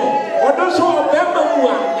ateɛ ɔno nso ɔbɛrima mu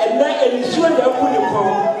a ɛnɛ nsuo na abu ne kɔn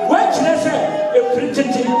wɔakyerɛ sɛ efiri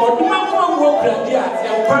tete ɔdoma kɔn wuo kurade a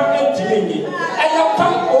ɛkwa ntumi nye ɛyɛ pa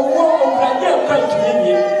owuo kurade ɛkwa ntumi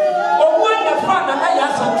nye na ayɛ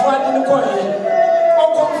asantoa de ne kɔɔyɛ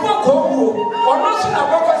ɔkɔfoɔ kɔɔwuo ɔno nso na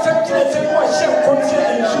bɔkɔsɛm kyerɛ sɛ ne wɔhyɛ nkɔm sɛ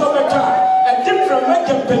nsuo bɛtɔ a ɛde mframa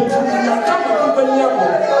gyampantum nata makobani abɔ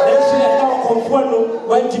nanso ɛda ɔkɔfoɔ no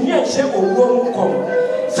wantumi anhyɛ owuo mu nkɔm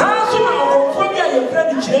saa nso na ɔkɔfoɔ bi a yɛfrɛ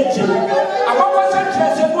no kyerɛkyerɛ abɔkɔsɛm kyerɛ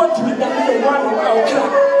sɛ ne wɔtumi dame ne ho ano ɔkra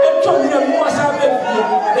ɛtɔ nwura mu wɔsa bɛfie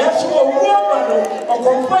nanso owuo ba no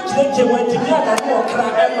ɔkɔfoɔ kyerɛkyerɛ wantumi adane ɔkra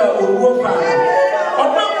ɛma owuo paa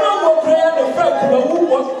ɔno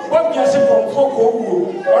what you say from Foko,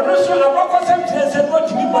 or no so about some what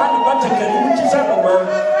you buy the Bataka, which is a man.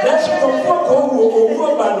 That's from Foko or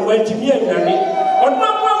Roban went to be a nanny. On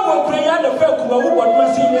one will pray out the Foko who was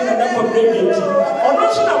missing in another gravity. Or no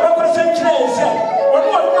so about some said, on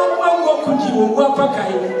one will could you go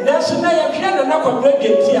Pakai. That's why I can another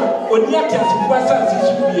gravity or yet as it was as it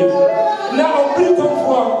should be. Now, bring up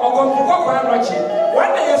for or go for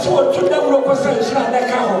one day I saw two double percent at the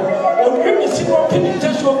car. On you see what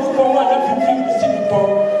penitential group on one of the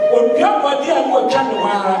people. On Gamba, dear, what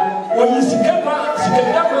Chanwara, when you see Gamba,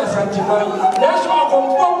 Santima, that's what I'm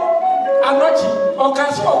from. Anochi, or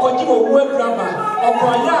Castle, or you will work grammar, or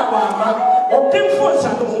Koyama, or Pimful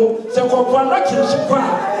Sanu, so for Anochi,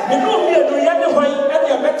 the no mere do any way, and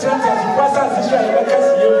your veterans as you pass as Israel, because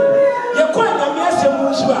you're quite a mess of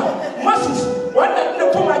Musua. Moses. One that the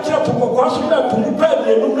Pumacha Pumaca, Pumpa,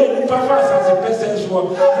 the Lumen, Papa, as a person,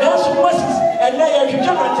 Nelson Moses, and now you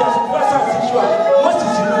come at us,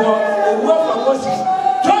 Moses in war, or work for Moses.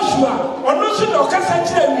 Joshua, or no sooner,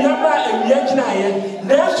 Cassandra,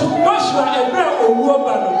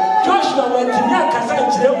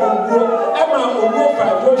 owuo ama owuo fa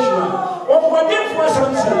Joshua ɔbɔdenfoɔ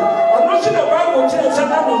Samson ɔno nso na Bible kyerɛ sɛ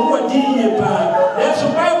na ɔno adi yie paa nanso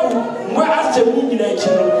Bible mma asɛm no nyina akyi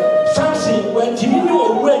no Samson wantumi ne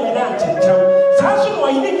owuo nyina atentam saa nso na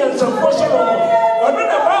ɔyɛ ne nyansafoɔ Solomon ɔno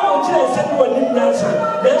na Bible kyerɛ sɛ ne wɔnim nyansa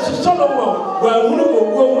nanso Solomon wɔahunu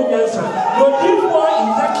owuo ho nyansa na odiyifoɔ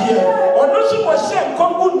Ezekiel ɔno nso wɔhyɛ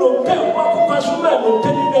nkɔmbu nnompe wɔakokwa so ma nnompe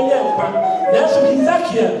ne bɛyɛ mpa nanso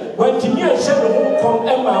Ezekiel wantumi anhyɛ ne ho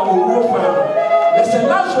nkɔm ma owuo fa no na sɛ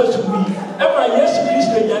Lazarus wi ma Yesu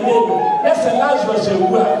Kristo nyane no na sɛ Lazarus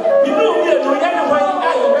awu a bibi owie no yɛ ne hwan a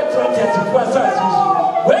yɛbɛtena teasefoɔ asase so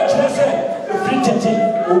wɔakyerɛ sɛ ɛfiri tete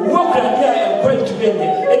owuo krade a ɛnkɔ ntumi nyɛ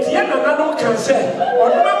ɛti yɛ nananom ka sɛ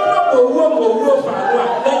ɔno bɛkora bɔ owuo ma owuo fa no a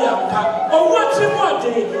na yɛ mpa owuo tiri mu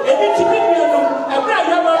ɔden ɛni ti ne nua no ɛberɛ a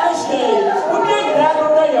yɛba bɛhyia yɛ wodeɛ nyinaa no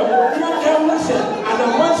na yɛ ho yɛka mu sɛ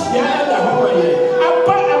anammɔnsia ɛda hɔ ma yɛ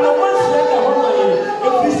apa anammɔnsia ɛda hɔ ma yɛ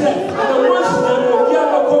ɛfiri sɛ anammɔnsia no obiara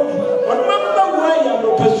bɛkɔ bi ɔno bɛkora wu ayɛ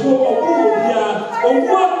nopɛsuo ɔboro wɔ biara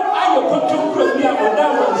owuo ayɛ kɔtɔnkura bi a ɔda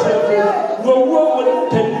amansɛfo na owuo ɔne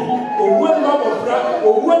mpani owuo ma wɔfra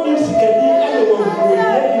owuo ne sikani ɛyɛ wɔ wuo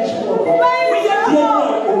yɛ ne nso wɔ hɔ woyɛ deɛ no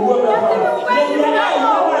a owuo bɛfa na yɛ a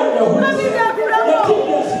yɛwa yɛ ho yɛte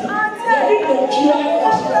biasi yɛde natwie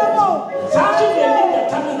ɔsoro saa so na yɛde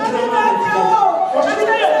nata ne nkrama ne teɛ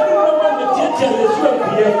ɔsoro yɛ kuruma ne tiatia ne so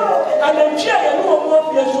apue anantwie a yɛne wɔ mu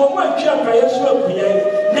apue so ɔmo atwe ampaeɛ so apue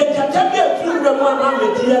na gyata bi afiri wura mu ama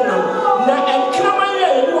amadiɛ nam na nkrama yɛ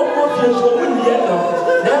a yɛne wɔ mu apue so ɔmo nniɛ nam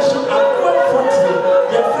nanso akoa fɔte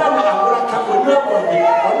yɛfra no aworaka ɔno akɔde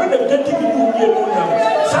ɔno na gati bi ne wubie no nam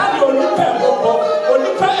saa deɛ onipa ɛbɔbɔ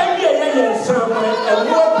onipa awie yɛ nsaman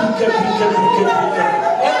ɛmoa birikabirikabirikabirika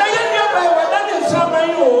ɛna yɛ nnuaba ɛwɔda ne nsaman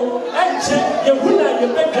yi o ɛnkyɛ yɛhu na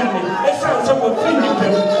yɛbɛdwane ɛsiane sɛ wɔfiri nnipa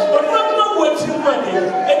mu ɔno ama wɔ akyi mu ade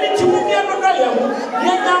ɛne nti wodeɛ no na yɛ ho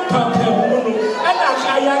yɛnya mpampam mu no ɛna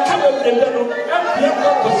ayɛaka bebrebe no ɛbea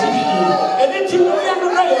kɔkɔsi hwee ɛne nti wodeɛ no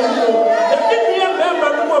na yɛ ho ɛne nnua mmarima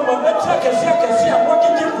no mu ɔma bɛtira kɛseɛ a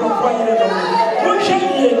wɔgyegye nkurɔfoɔ yere no monhwɛ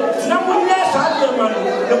yie na monyɛ saa nneɛma no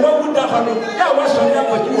na wawu da hɔ no na wasɔre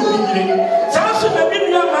akɔgye wɔ bi yere saa nso na me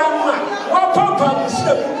nua maa no a wɔapampa mo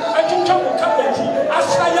sira mu atwitwa mo kabakyi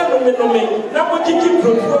asra yɛ nomenome na mogyegye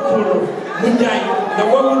nkurɔfoɔ kuro no munyae na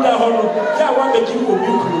wawu da hɔ no yɛ a woabɛgye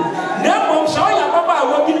obi kuro na mmom sɛ ɔyɛ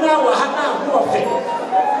ababaawa bi na wɔ ha na ahoɔfɛ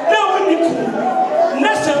na wonni kuro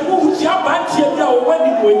na sɛ wohutia abanteɛ bi a wɔwɔ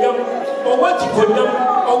nimonyam ɔwɔ tikonyam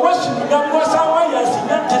ɔwɔ sumudam wɔsan wɔyɛ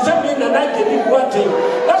asinyam te sɛ me Nana Geni Boateng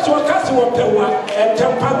na so ɔka se wɔpɛ wo a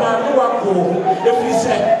ɛntɛmpa na ne wakɔ ho ɛfiri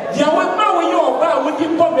sɛ deɛ wɔma woyɛ ɔba a wodi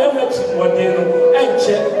bɔ mɛma timmɔden no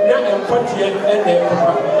ɛnkyɛ na ɛmpɔteɛ ɛna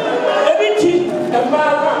ɛpapa ɛne nti ɛmaa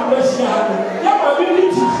no a mmɛhyia ha no yɛma bibi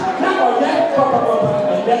ti na ɔyɛ papapapa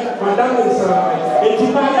ɛyɛ madam nsra ɛnti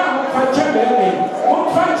maayɛ a momfa nkyɛ mɛme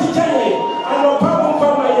momfa nkyekyɛ yɛ anɔpa momfa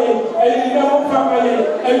ma yɛ awia momfa ma yɛ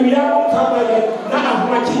awia momfa ma yɛ na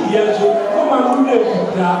ahomakye deɛ nso moma mowura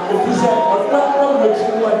akukura ɛfiri sɛ ɔdɔdɔ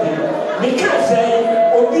mmɛtiri mu ɔden meka sɛ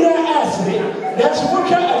obiara asere nanso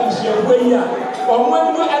wohwɛ abusuafoɔ yi a ɔmo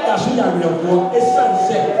anim ada so yɛ awerɛhoɔ ɛsiane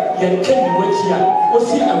sɛ yɛnka ne wakyi a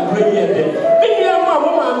ɔsi agorɔ yi ɛdɛ me nua mu a mo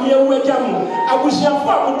maame awu agya mo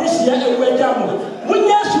abusuafoɔ a mode hyia awu agya mo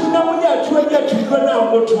monyɛ asum na monyɛ atuo ne atuduro no a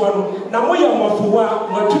motoɔ no na moyɛ mmɔfoɔ a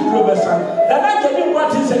moatuduro bɛsa Nana Geni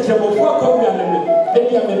Boateng sɛ kyerɛbɔfoɔ akɔwia no me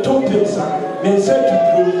bɛbi a meto mpemsa me nsa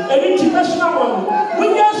tuduro ɛne nti mɛsona wɔ no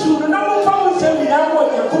monyɛ asum no na momfa mo nsɛm nyinaa wɔ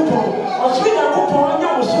Nyankopɔn ɔsoro Nyankopɔn ɔnyɛ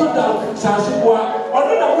wo soro da saase boa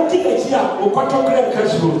ɔno na wodi n'akyi a wokɔtɔkorɛ nka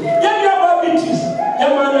suro yɛnua ba Beatrice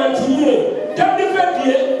yɛmanante yie dabde fɛ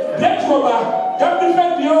die brɛtoɔ ba dabde fɛ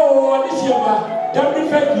die o ɔde hyɛ ba dabde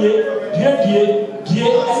fɛ die die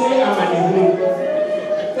ɛne amanehunu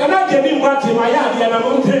Nana Geni Boateng ma yɛ adeɛ na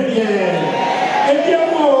mompere deɛ ebia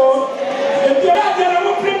mu o ebia adeɛ na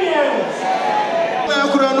mompere deɛ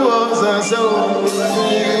akura no wɔ nsansa o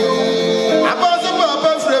abɔsɛ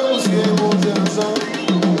papa frɛ busua mu nsansa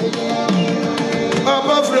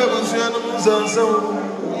papa frɛ busua no mu nsansa o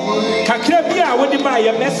kakra bi a wode ba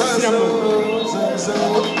yɛ bɛsesrɛ mo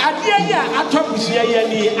adeɛ yi a atɔ busua yɛ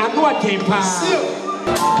ni ano ɔden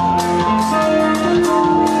paa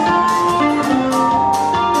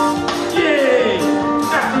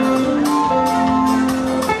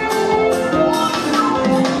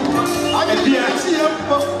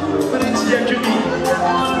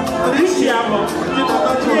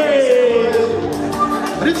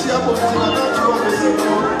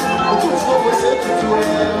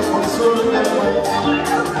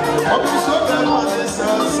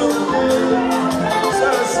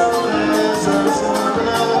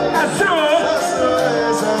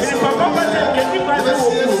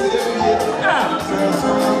Yes.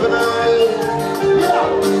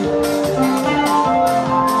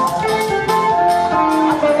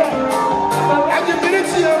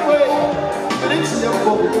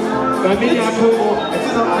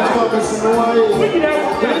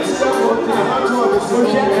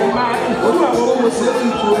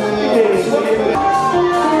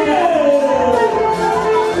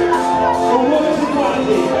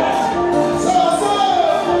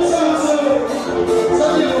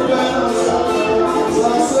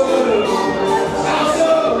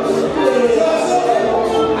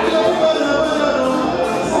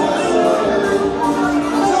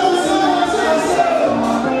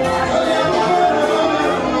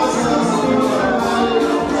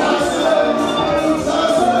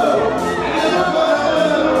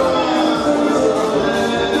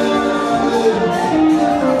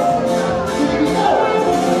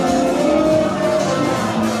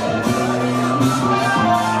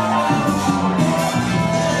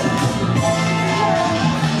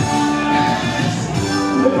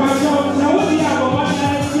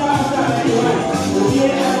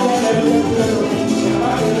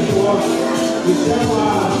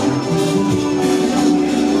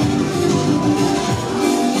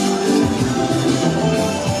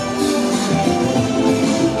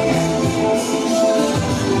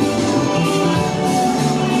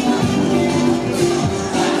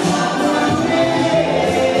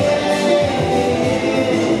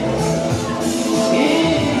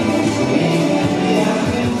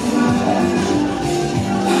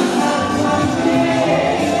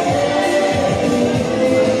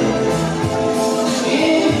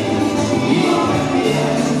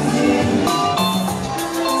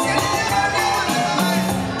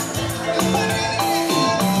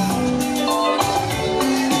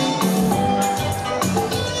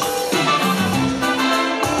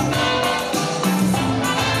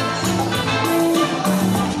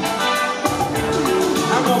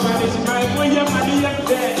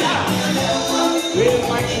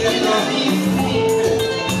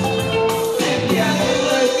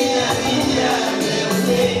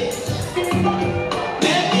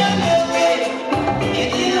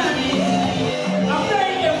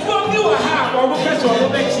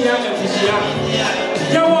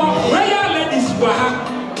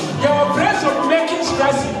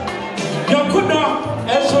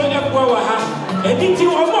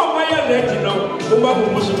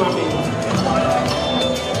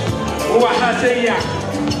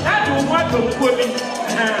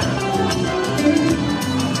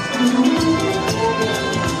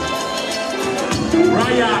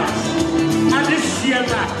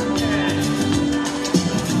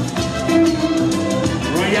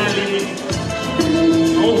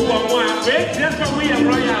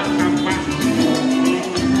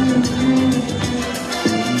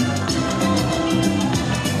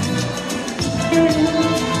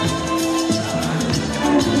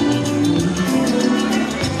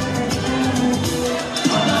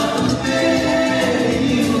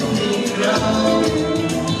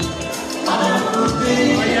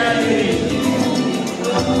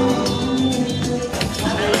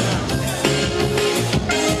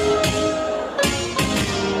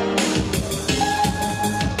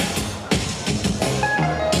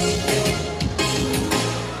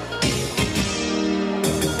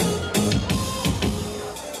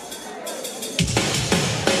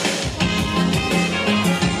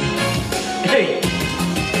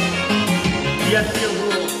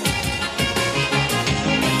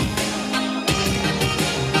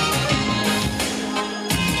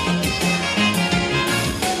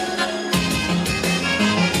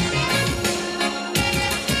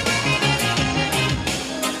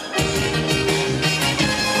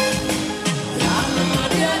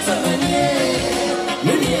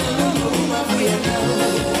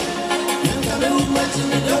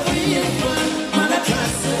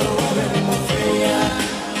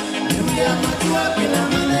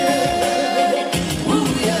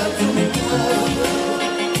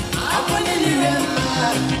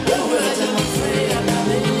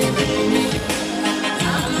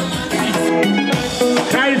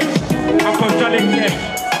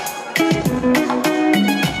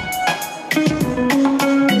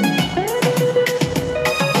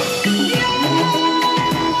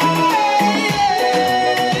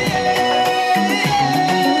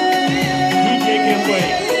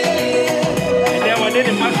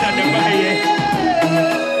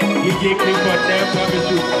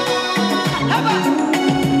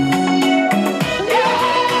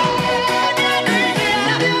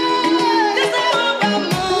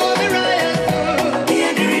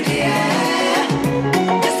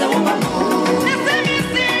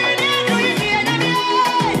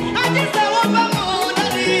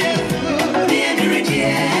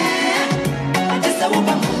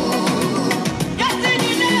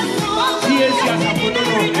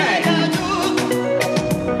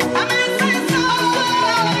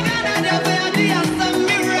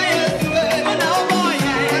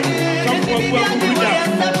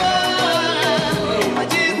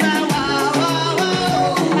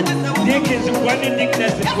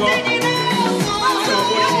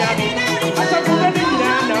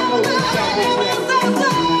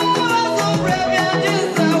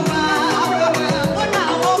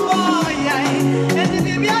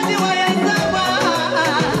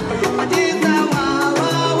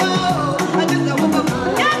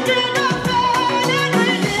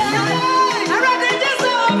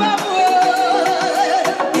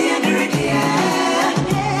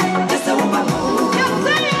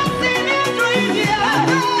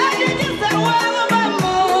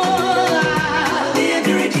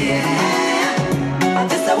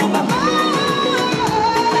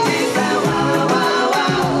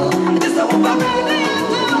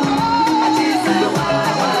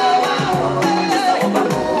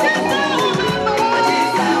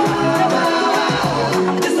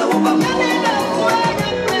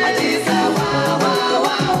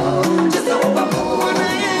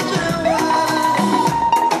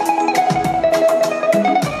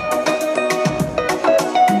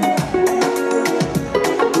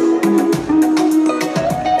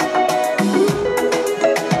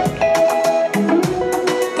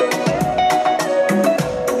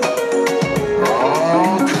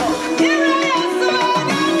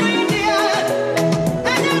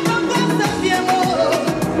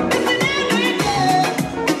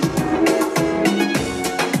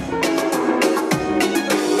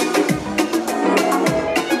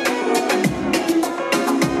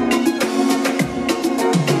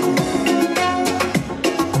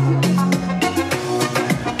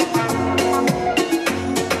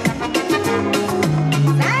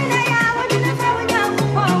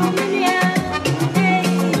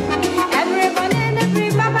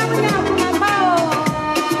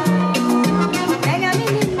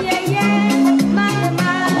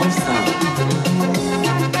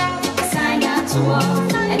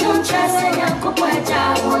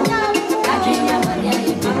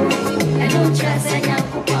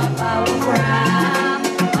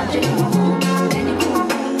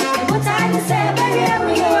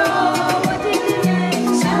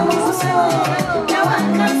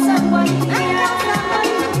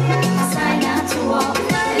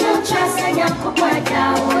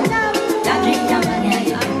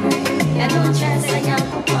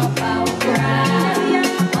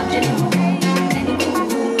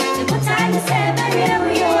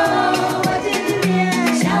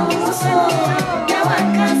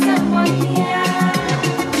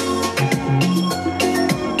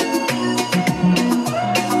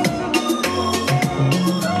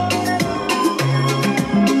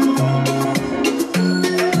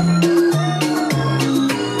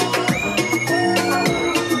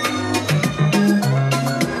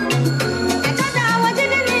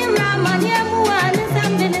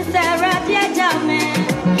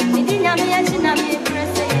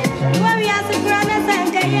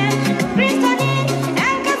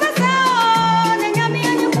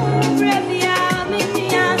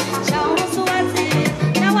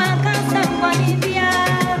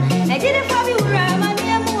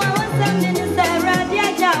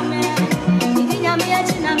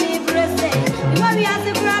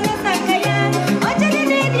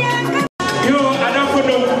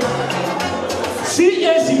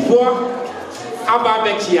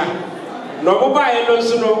 Ababetia, no mobile no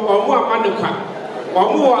suno, or more manuka,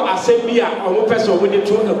 or more assembly, or more person with the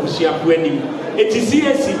two of Busia Buenim. It is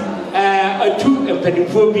seriously a two and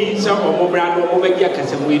peniphobi, some or more brand or Omegia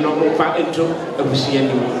Casamui, no more far into a Busia.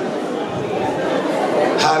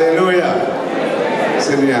 Hallelujah.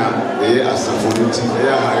 Senia, Asafoniti,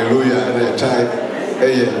 hallelujah, and a child.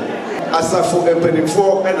 Asafo and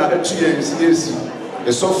penipho and a 2 years,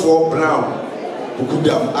 the software brown.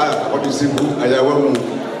 Ukudam what is it? Ayawamu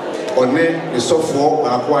one the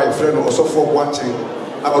software acquire friend or software watching.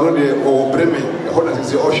 I already or Bremen, the Honda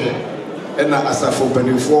is the ocean, and Asafo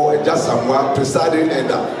Penifo, just somewhere presiding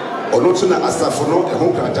elder, or not sooner Asafono, a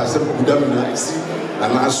home country, Udamina, see,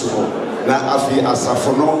 and Asuno. Now, Afi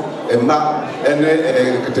Asafono, a map, and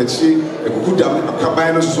a Katachi, a Kudam, a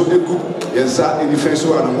Cabino, so good, yes, in defense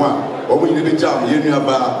one, or we need a job,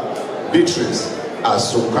 Uniaba, Beatrice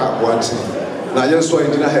Asokwa Boateng. Na yenso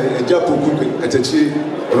indina he ejapo kuku etechi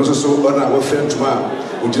onso so ona wo friend tuma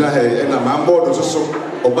udina he na mambo do so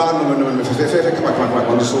oba no me fefefe kama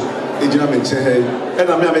onso ejina me che he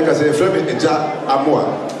na me ameka se friend me eja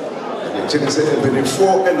amoa chene se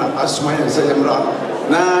benefo na asuma yen se yemra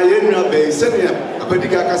na yenua be se ne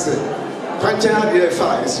apadiga ka se kwancha de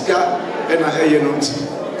fa esika na eye no nti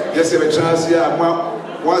yese be transia ama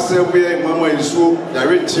wase we mama isu ya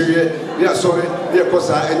retire ya sorry ya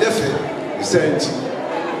kosa enyefe sent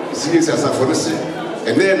see as a force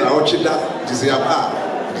and then our chida is a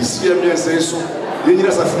disi emi ese so ye nyina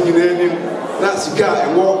asafo nyina anim na sika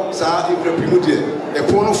ewo saa ibrapimu de e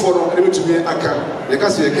pono fo no e betumi aka ye ka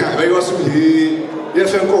se ye ka e yo so he ye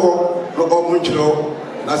fe nko ho no o mo nkyiro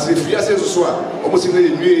na se fia se so a o mo si na ye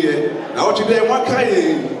nwie na o ti de mo aka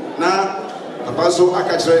ye na papa so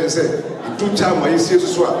aka kire se tu time ayi se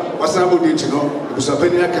so a wasan bo de no busa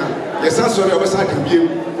pani aka ye san so re o besa aka biem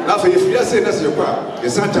na fa ye fia se na se kwa ye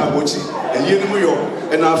san ta bochi eyi ni mu yo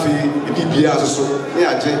e na fa e bibia so ne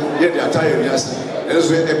age ye de ataya ni ase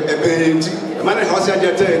enso ebenti mane house age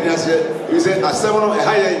ataya ni ase we say asem no e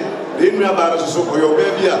haye e nua ba so oyo ba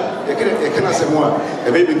bia e kana se mo a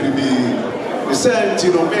e be bibi the senti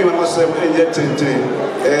no me ma so e ye tenten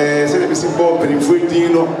se le bisi bo penifo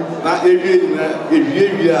din no na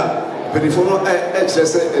ewie a penifo no e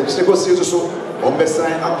kire go se so o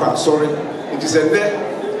besan akwa sorry it is ende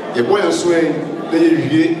ye boy so e na ye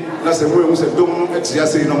wie na se mo e se dom etia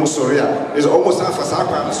se no mo sorry a is almost afa sa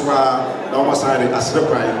akwa so a na mo san de asre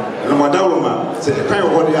kwan na mo dawo ma se e kwan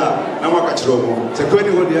ho de a na mo ka kire mo se kwan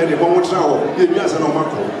ni ho de a de mo tra ho ye wi asa na mo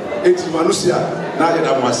akọ enti manusia na ye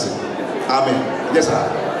da mo ase amen yes sir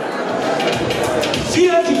see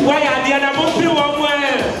it why are the na mo pri wo mo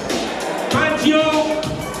Matthew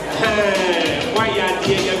why are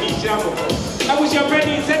the ya bi jamo I was your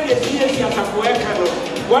friend said yes yes Asokwa no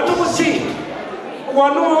one mo see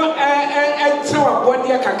one tawa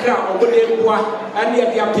body kakra obode boa ane ya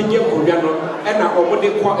dia pege kodwa no e na obode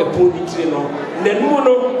kwa epo ditire no nanu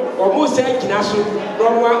no omo se gina so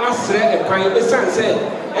no wa asre ekwan esanse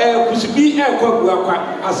kusubi ekwa guakwa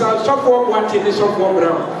asa sofo boate ne sofo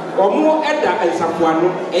bra omo eda Asokwa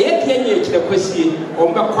no eye dia nya ekire kwasie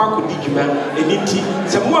omo kwa akodi dwuma eniti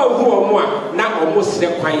se mo ahu omo a na omo sre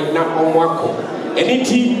kwan na omo akọ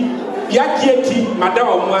eniti ya dieti madam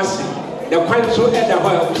omo ase the quite so at the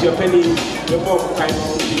house your penny, the more kind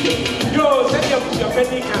of yo, set your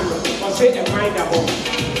penny can or say a kind of home.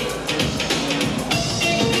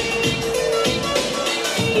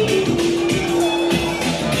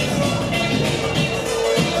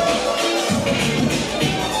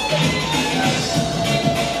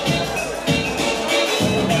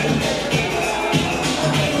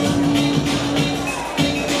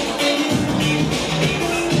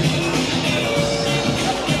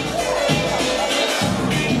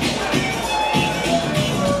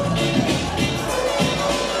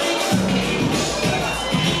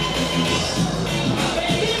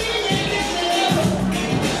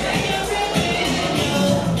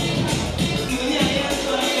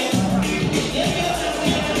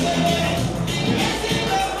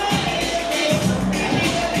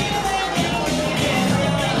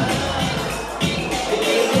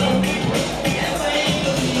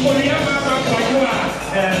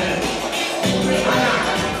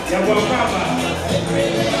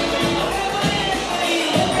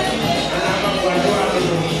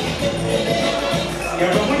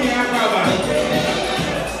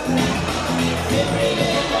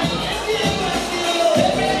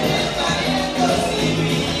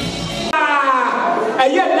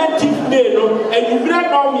 And you bring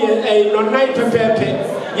on me a non night pepe,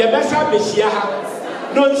 your best Bessia,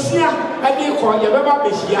 non sia, and they call your Baba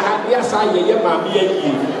Bessia, yes, I am mammy and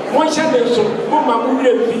you. One channel so, Mamma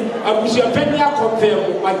Murray, I was your penny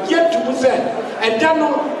compare, but yet to say, and Dano,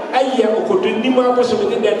 a year or could Nima was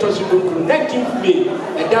within that was connecting me,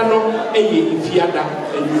 and Dano, a year in Fiata,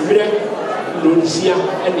 and you bring non sia,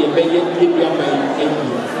 and the Bayan and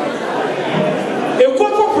you. A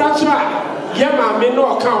couple of Yama may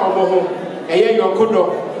not account of home, a young condo.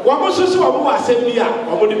 What was so of assembly,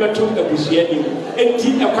 or would never took the Bussiani, and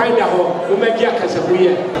tea a kind of home, who make Yak as a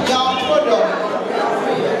weird. Young condo,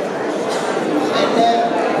 and then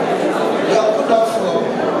your condo for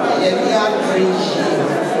a young bridge.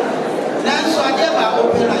 Now, so I never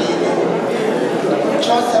open my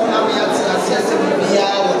trust them now, we have to assess it with the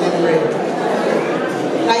hour of the bread.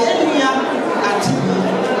 I am here at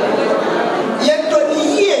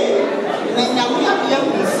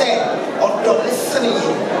say or don't listen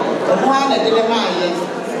the one that didn't mind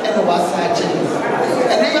and the was and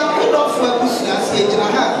then you put off for a bush and say to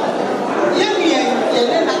her,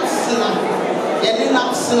 you're not sinner, you're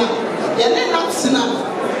not sinner, you're not sinner,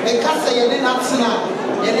 because you're not sinner,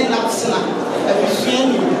 you're not sinner, and we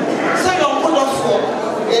see you. So you put off for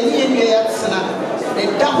you're sinner, the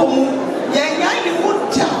double moon, you're wood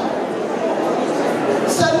town.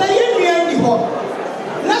 So now you're the home.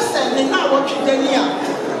 Listen, and now what you done here?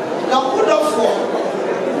 Now put up for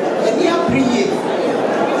a near brie,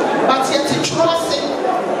 but yet it's trusting,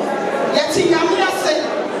 yet in Yamia said,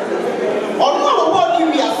 or no what you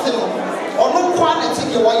are saying, or no quantity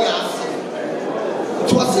you are saying.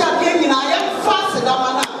 It was here again, I am fast, and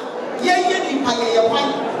I'm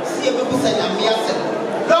see a baby saying, I'm here.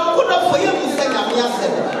 Don't put up for you to say, I'm here.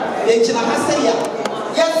 They say, yes,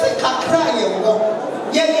 I can cry.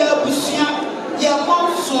 Yeah, Bushia, yeah,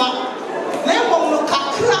 Monsua. Never look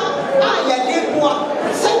at crap. I did one.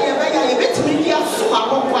 Say, you bet me, you are so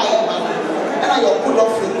quiet, and I put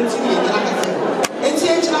off the routine. It's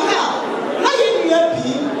a now. Now you be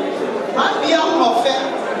my be on fair.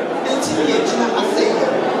 And I say,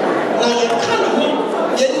 now you can't.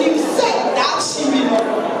 You said that she will.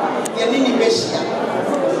 You need Bessia.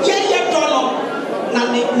 Yeah, don't know. Now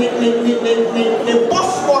the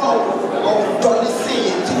boss of Dolly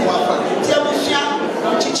saying to Wapa. Tell me,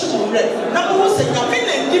 teaching red. Now, who say, I'm in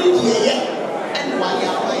and give you and why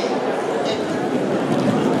are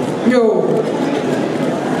yo,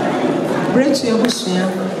 Beatrice Asokwa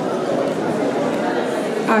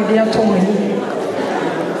Boateng One.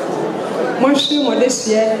 Moshi mo this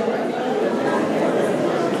year.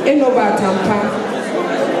 Eno batampa.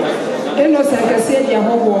 Eno sankase dia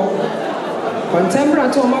hobo.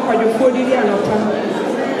 Contemporary to ma kwadefo didi anopa.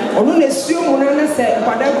 Onu na suo mu na se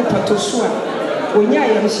kwadagu patoso a onya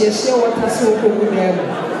ayam hyehyɛ wata se okogu na mu.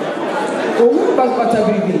 Owu bakota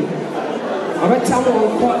bibi. Abatam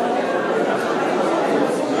onko.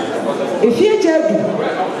 Efie jadu.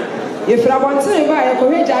 Efra bonten ba ye ko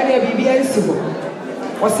hweja na bibi ansi ho.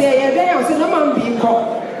 Ose ye den ose na man bi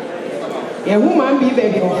ko. Ye hu man bi ba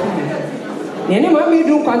bi ofu. Ne ne man bi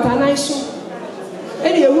du kwanta nan so. E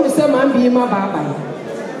de hu se man bi ma ba ba.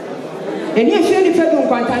 E ne efie ni fe du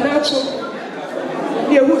kwanta na cho.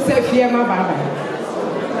 Ne hu se fie ma ba ba.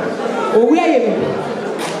 Owi ayem.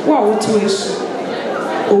 Wa wo to esu.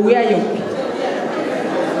 Owi ayem.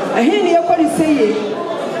 Ehe ne ye ko di seye.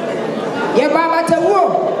 Ye baba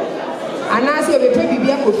tawo anase obepe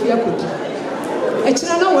bibia kofi akodi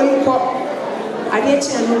echina na wo yiko ade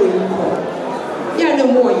echina na wo yiko ya ne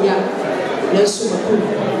mo ya na so makuru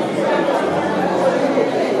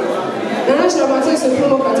na shira mate se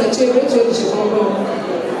promo katache beto chi kono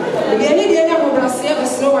bi ene de nya ko brase ya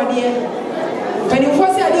besno wade pani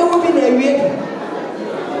fosi ade wo bi na awie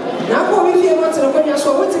na ko bi fie mo tere ko nya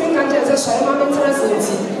so wo timi kan je se so e ma mentra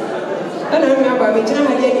senti ana mi aba me jina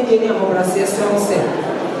hade ni de ni amobrase se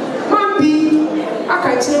Mambi, I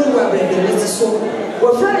can't tell you about it. So,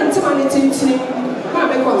 we're friendly to Mamma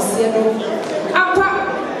consider. Apa,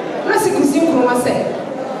 let's see from myself.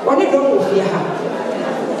 What you don't know here.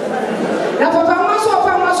 Now, Papa, I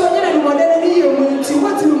was so young more than you to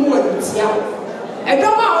what you want. I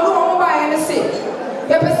don't know why I say.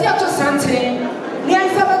 Pepper to Santa, near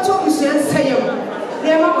Sabato, and say,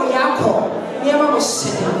 near Mamma Yako, near Mamma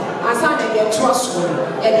City, as I get trust one,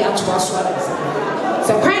 and they are trust one.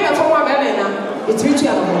 So kind of form of banana, it's rich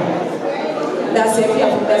and more. That's a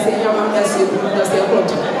young, that's a plot.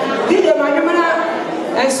 Did the manamana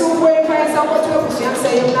and so way for a support to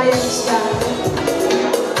say, I understand.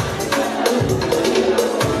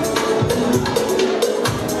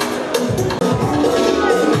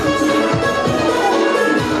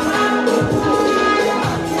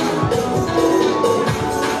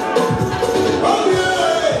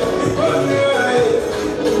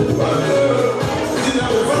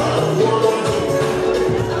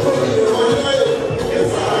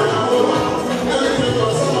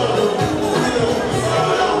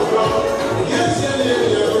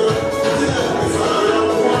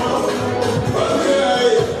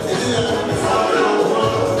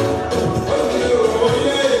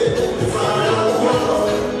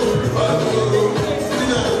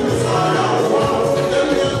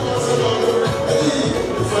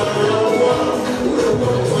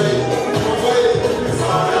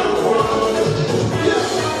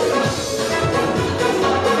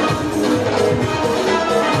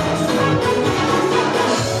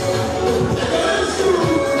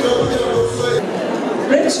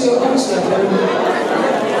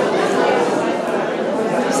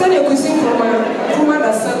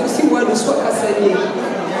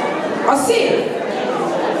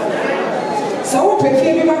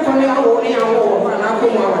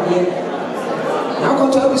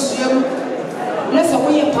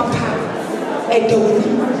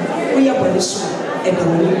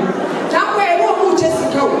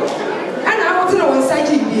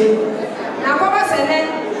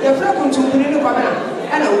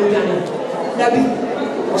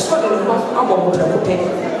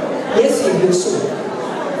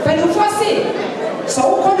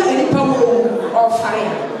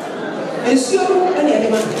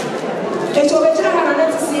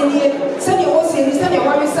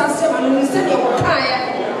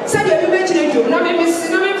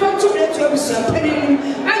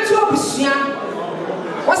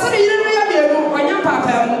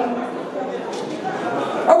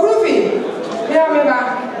 ameba.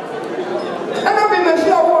 Ana be me fi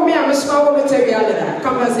owo me amesoma wo betegi adeda.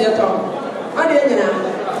 Kamase eto. Ade nyina.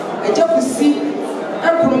 Eja kusi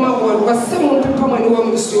ekonoma wo wasem mpepama ne wa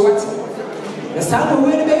musuo wate. Na sa no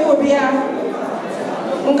we ne be obi a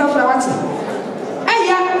nka fra wate.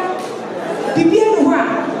 Aya bibia no ho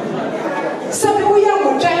a sabe wo ya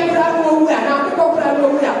mo twan bra no wu a na akokọ bra no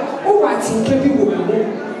wu a wo wate nke bi wo mu.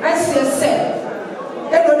 Asese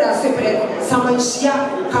edo da sepre samanhia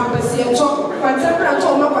campus eto kwantempra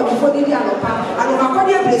to ma kwadifo di anopa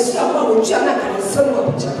anomakode abresu a wo twa na kanse no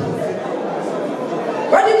obi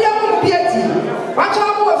wadi dia mo biati wacho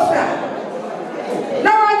mo wafra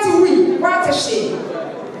na wati wi wati she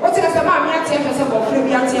wati na sama mi ati afese bo fre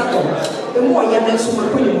bi ati ato emu oya na so ma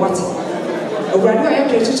kwani wati owurade ayo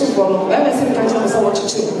trechichi fo no e be se nka cha so wo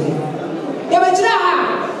chichi ko ya be jira ha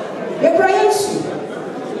be prayensu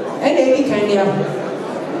ene edi kan dia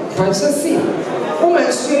Francesi,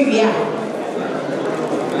 woman Syria.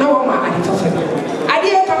 Now, my aditofe. I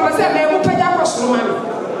did come as a man who paid up for one.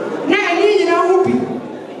 Now, I need you know, whoopee.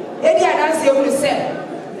 Eddie, I dance here with the set.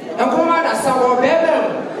 And come out as some or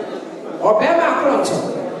Bema Cronto.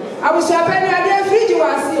 I was a penny, I didn't feed you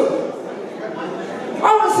as you.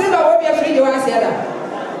 Almost said I would be afraid you as the other.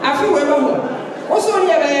 I feel well. Also,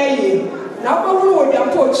 never a now, who would be a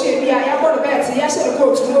poor chair? I got a bet, yes, I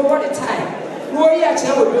go to know what a time. No, yet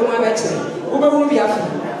I would do my better. Uber will be after.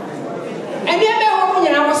 And the other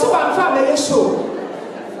woman, I was so unfamiliar show.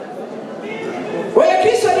 Where a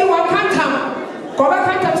Christian one can't come, Cover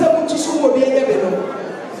can't tell to soon will be a below.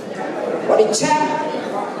 What a chap.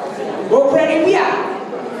 Oh, pretty we are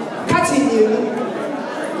cutting you.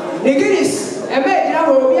 The goodness, a bed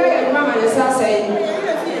now will be a mamma, as I say.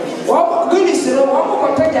 What goodness, no one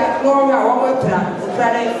more better, no one more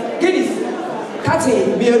Friday. Goodness,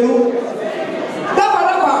 cutting, be a room.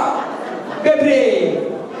 Bebre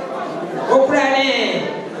Oprane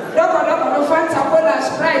Doko no fanta bola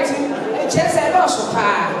sprite chese no sopa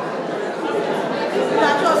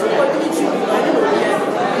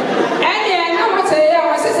Ene na what say ya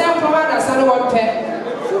was say promo na sanu won pe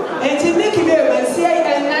enti make me man say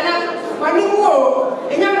nana mani wo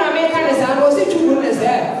enya na me kan say no si chubu ne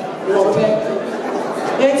say wo pe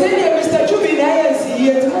enti ne Mr. Chubi na yensi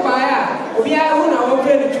yeti mo ba ya obi a hu na wo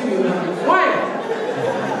pre ne chubi na why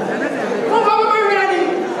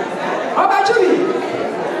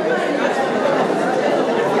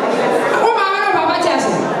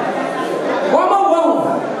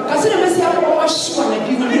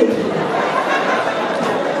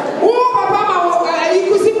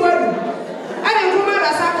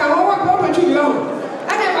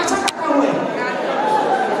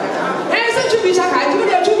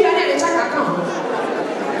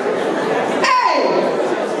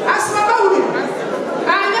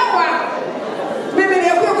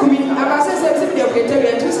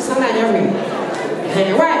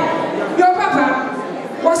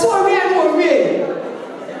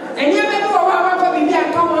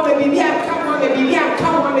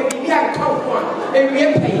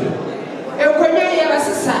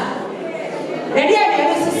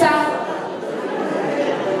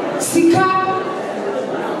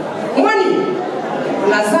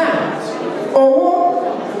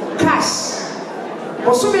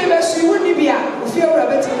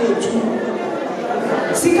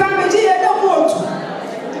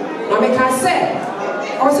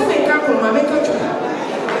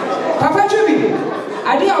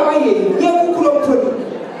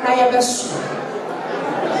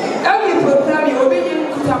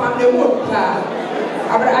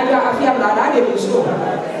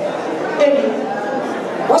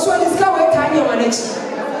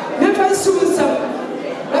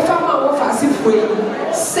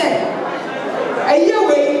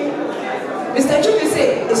Mr. Chubi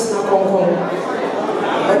say it's not Hong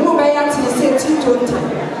but no buy at say T20.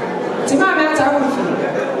 Tima me ata ku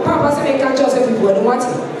Papa say me catch us people don't want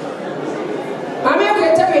it. Mami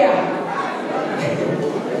okay tell me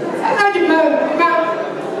ana di ma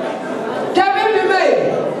David be me.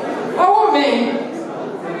 Oh me.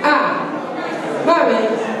 Mami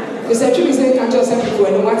Mr. Chubi say catch us people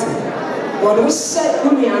don't want it. What we said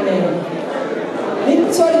no me ane.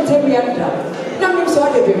 Ni so di tell me anda. Na me so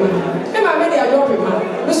dey be man. Me ma me dey adop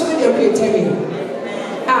man. Me so me dey tell me.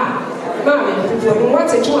 Mami, people don't want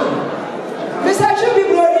to join. Mr. Chubi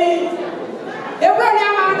Brody, Ebrani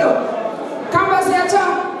Amado, Canvas Yata,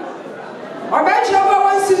 or Benjamin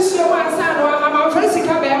was since you want son, or I'm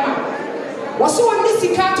Francisca Bema. Was so on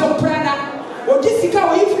this cat Prana, or this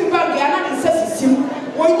car if you bag the another necessity,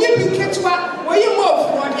 when you be catch up, when you move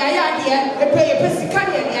for the idea, and pay a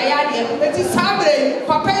Pesican and the idea, that is Sabre,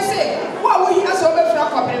 Papa say, what will he ask over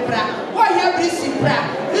from Papa? Why have this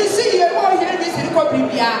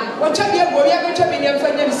What shall be a boy? I will be near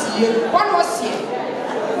for see you. What was here?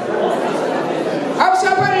 I was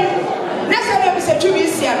suffering. Next time, Mr.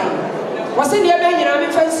 Trubisiano was in the American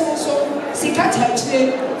Army fencing, so see cat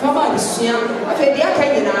actually from our Sia. I feel the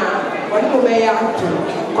Akayana, one way out to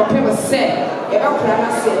compare with say, a plan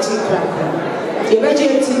set in cracker. The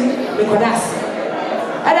emergency, because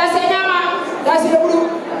and I say, Nama, that's your blue,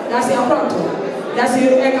 that's your pronto. That's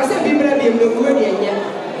it. I said, "Be brave, be good, yeah."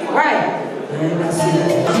 Why? That's it.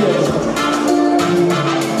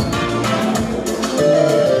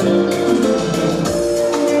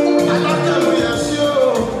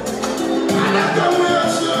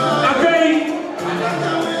 Okay.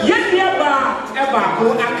 Yes, Eba, who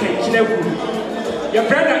I can chill. Your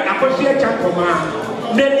brother, I was here, Chapoma.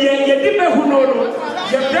 Then you didn't who know.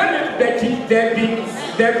 Your brother, Betty, Debbie,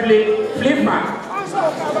 Flipper.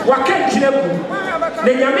 Waka chilebu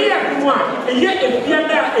na nyame ya kuma eye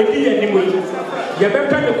efiada edi enimu ye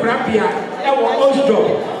bepa ne krapia e wo osdo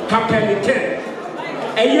kapeliten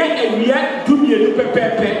eye ewia dumienu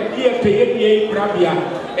pepepe ye peye ye krapia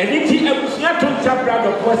eni ti abusia to chapra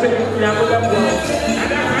do ko se na mo da bo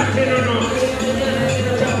ada ka te no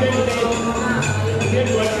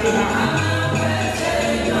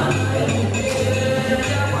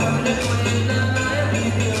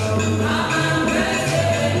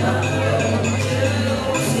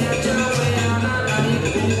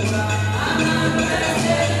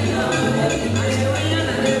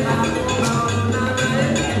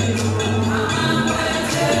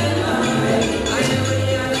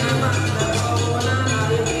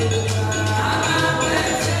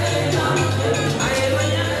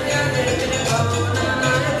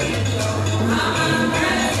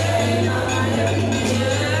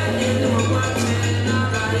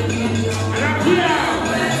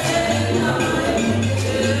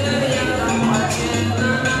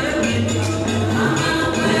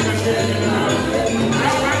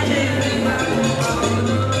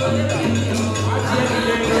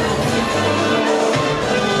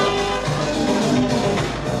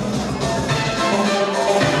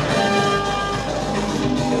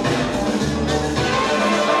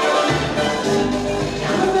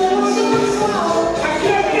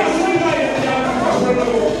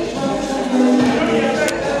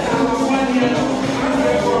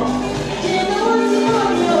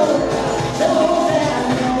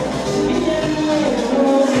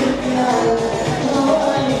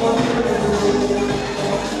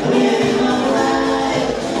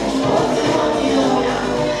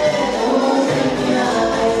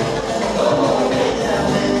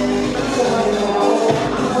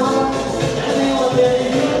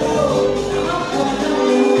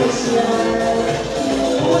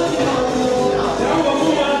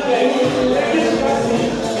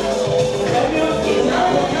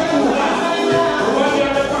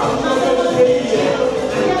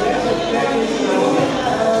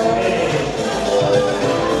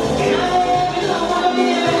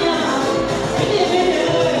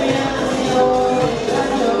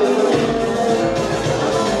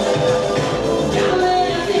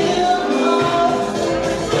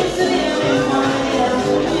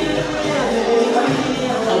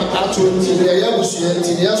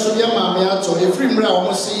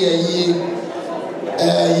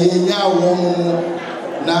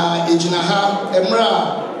na ejina ha emra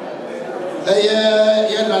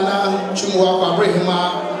ye nana chumuwa kwa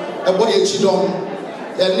brehima ebo ye chidom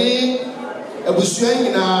yani ebusua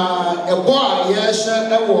nyina ebo a ye hye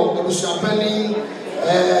ewo ebusua pani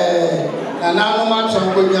nana no ma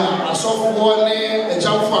tramponya asofo ne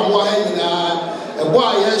ejamfo amo ha nyina ebo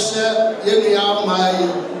a ye hye ye nua mai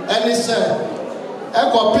eni se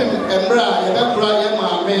ekopim emra ye bekura ye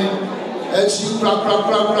maame echi kra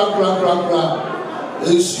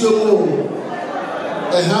esuomo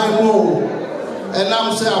ehaimo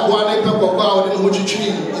enam se aboa ne pekokwa a ode no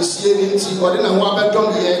twitwi esie ni nti ode na ho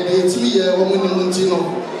abedom ye de etimi ye wo mu ni nti no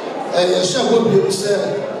ye hye go bi se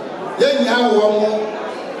ye nya wo mo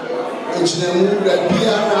ejinamu da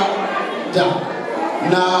biara da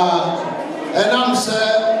na enam se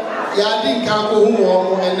ya di nka ko hu wo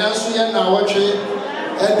mo enaso ye na wotwe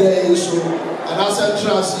ede yeso anasa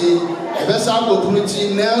trase ebesa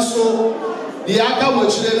opportunity nenso di aka wo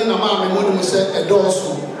chire no na ma me mo ni se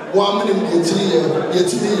edoso wo amene mo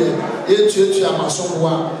yetiri ye etuetu amaso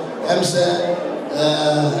boa em se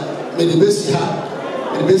medibesi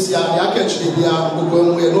ya ka chire bia gogo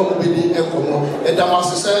mu ye no mo bedi ekomo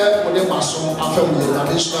edamase se mo de maso afam ye na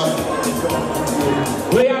bishop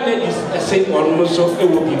royal ladies say almost so e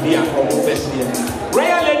wo bibia omo besia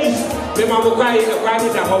royal ladies me ma mo kwai ni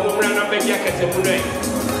da ho mo mra na be ya kete mu no e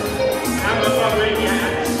ama ba re ya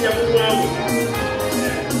sia fu awu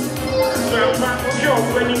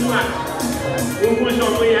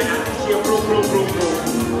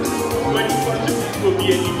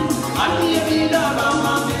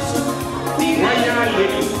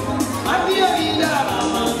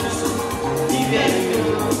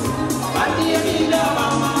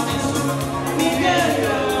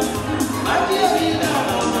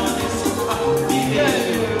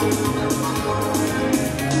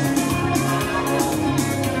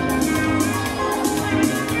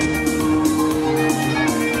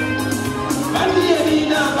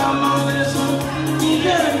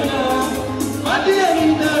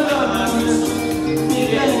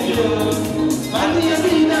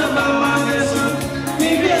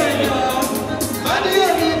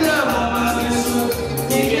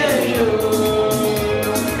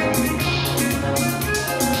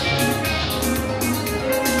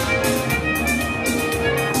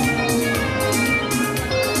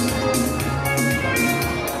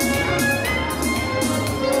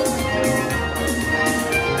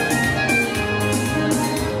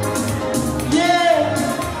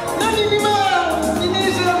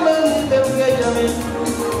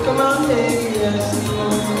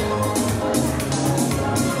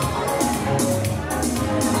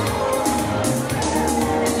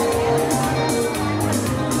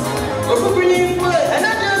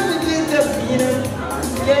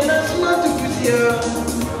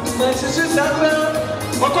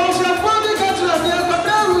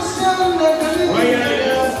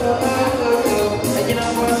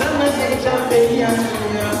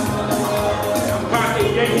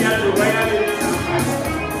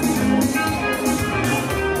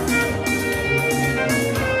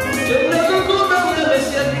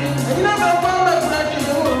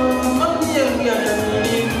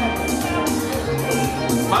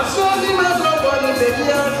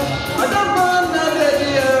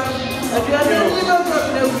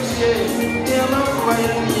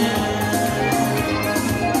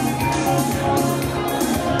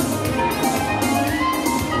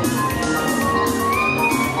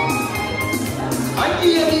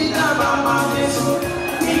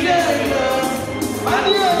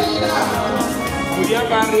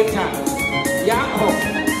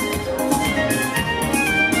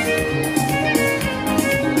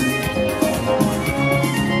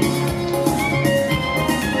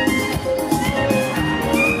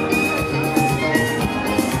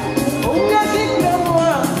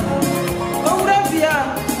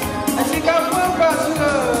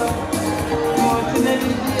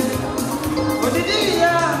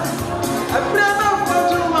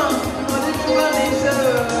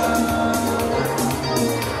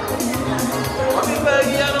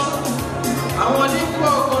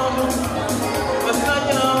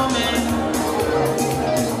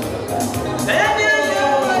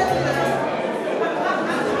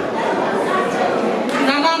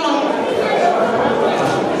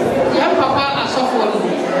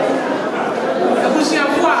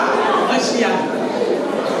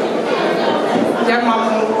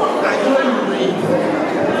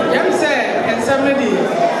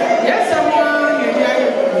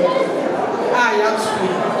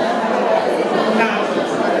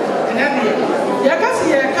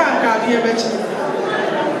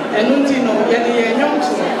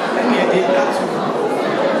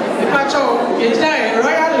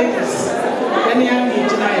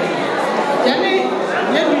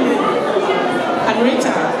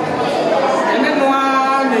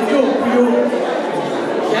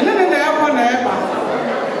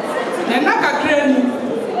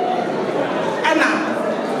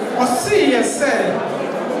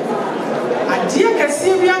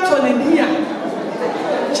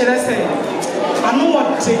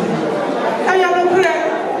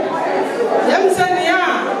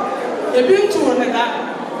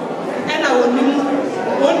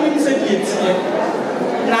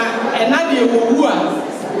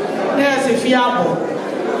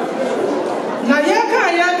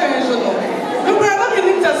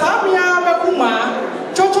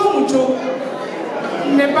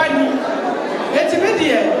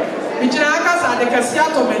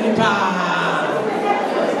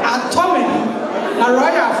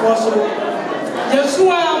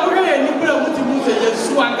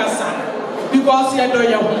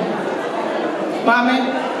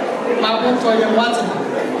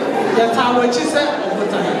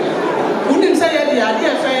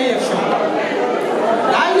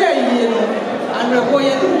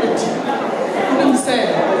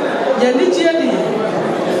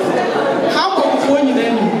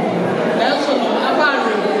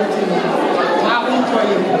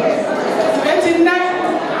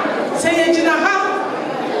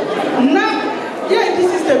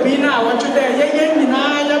I want to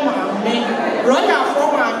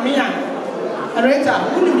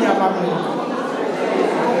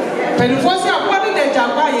Penifo se akwa ne na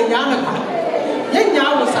jamba ye nya na pa. Ye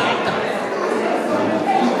nya wo sa ata.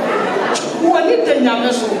 Wo ni te nya me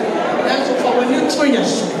so. Ya so fa wo ni to ya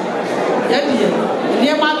so. Ya die. Ni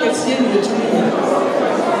ma ka sie ni etu ni.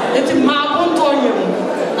 Eti ma ko to ye mo.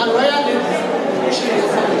 Na lo ya de.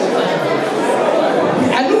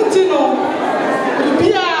 Aluti no.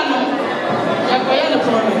 Bia no. Ya ko ya na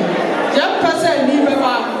problem. Ya pasa ni be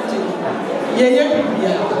ba aluti. Ye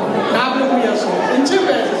bia. Na be mu ya so. Nchi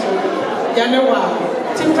be so. Ya ne wa.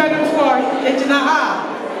 Timpani for ejina ha.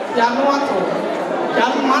 Ya no ato. Ya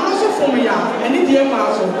manu so fom ya. Eni die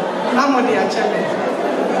ma so. Na mo de a cheme.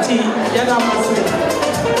 Ti ya da ma so.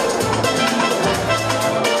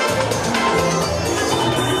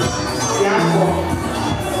 Ya ko.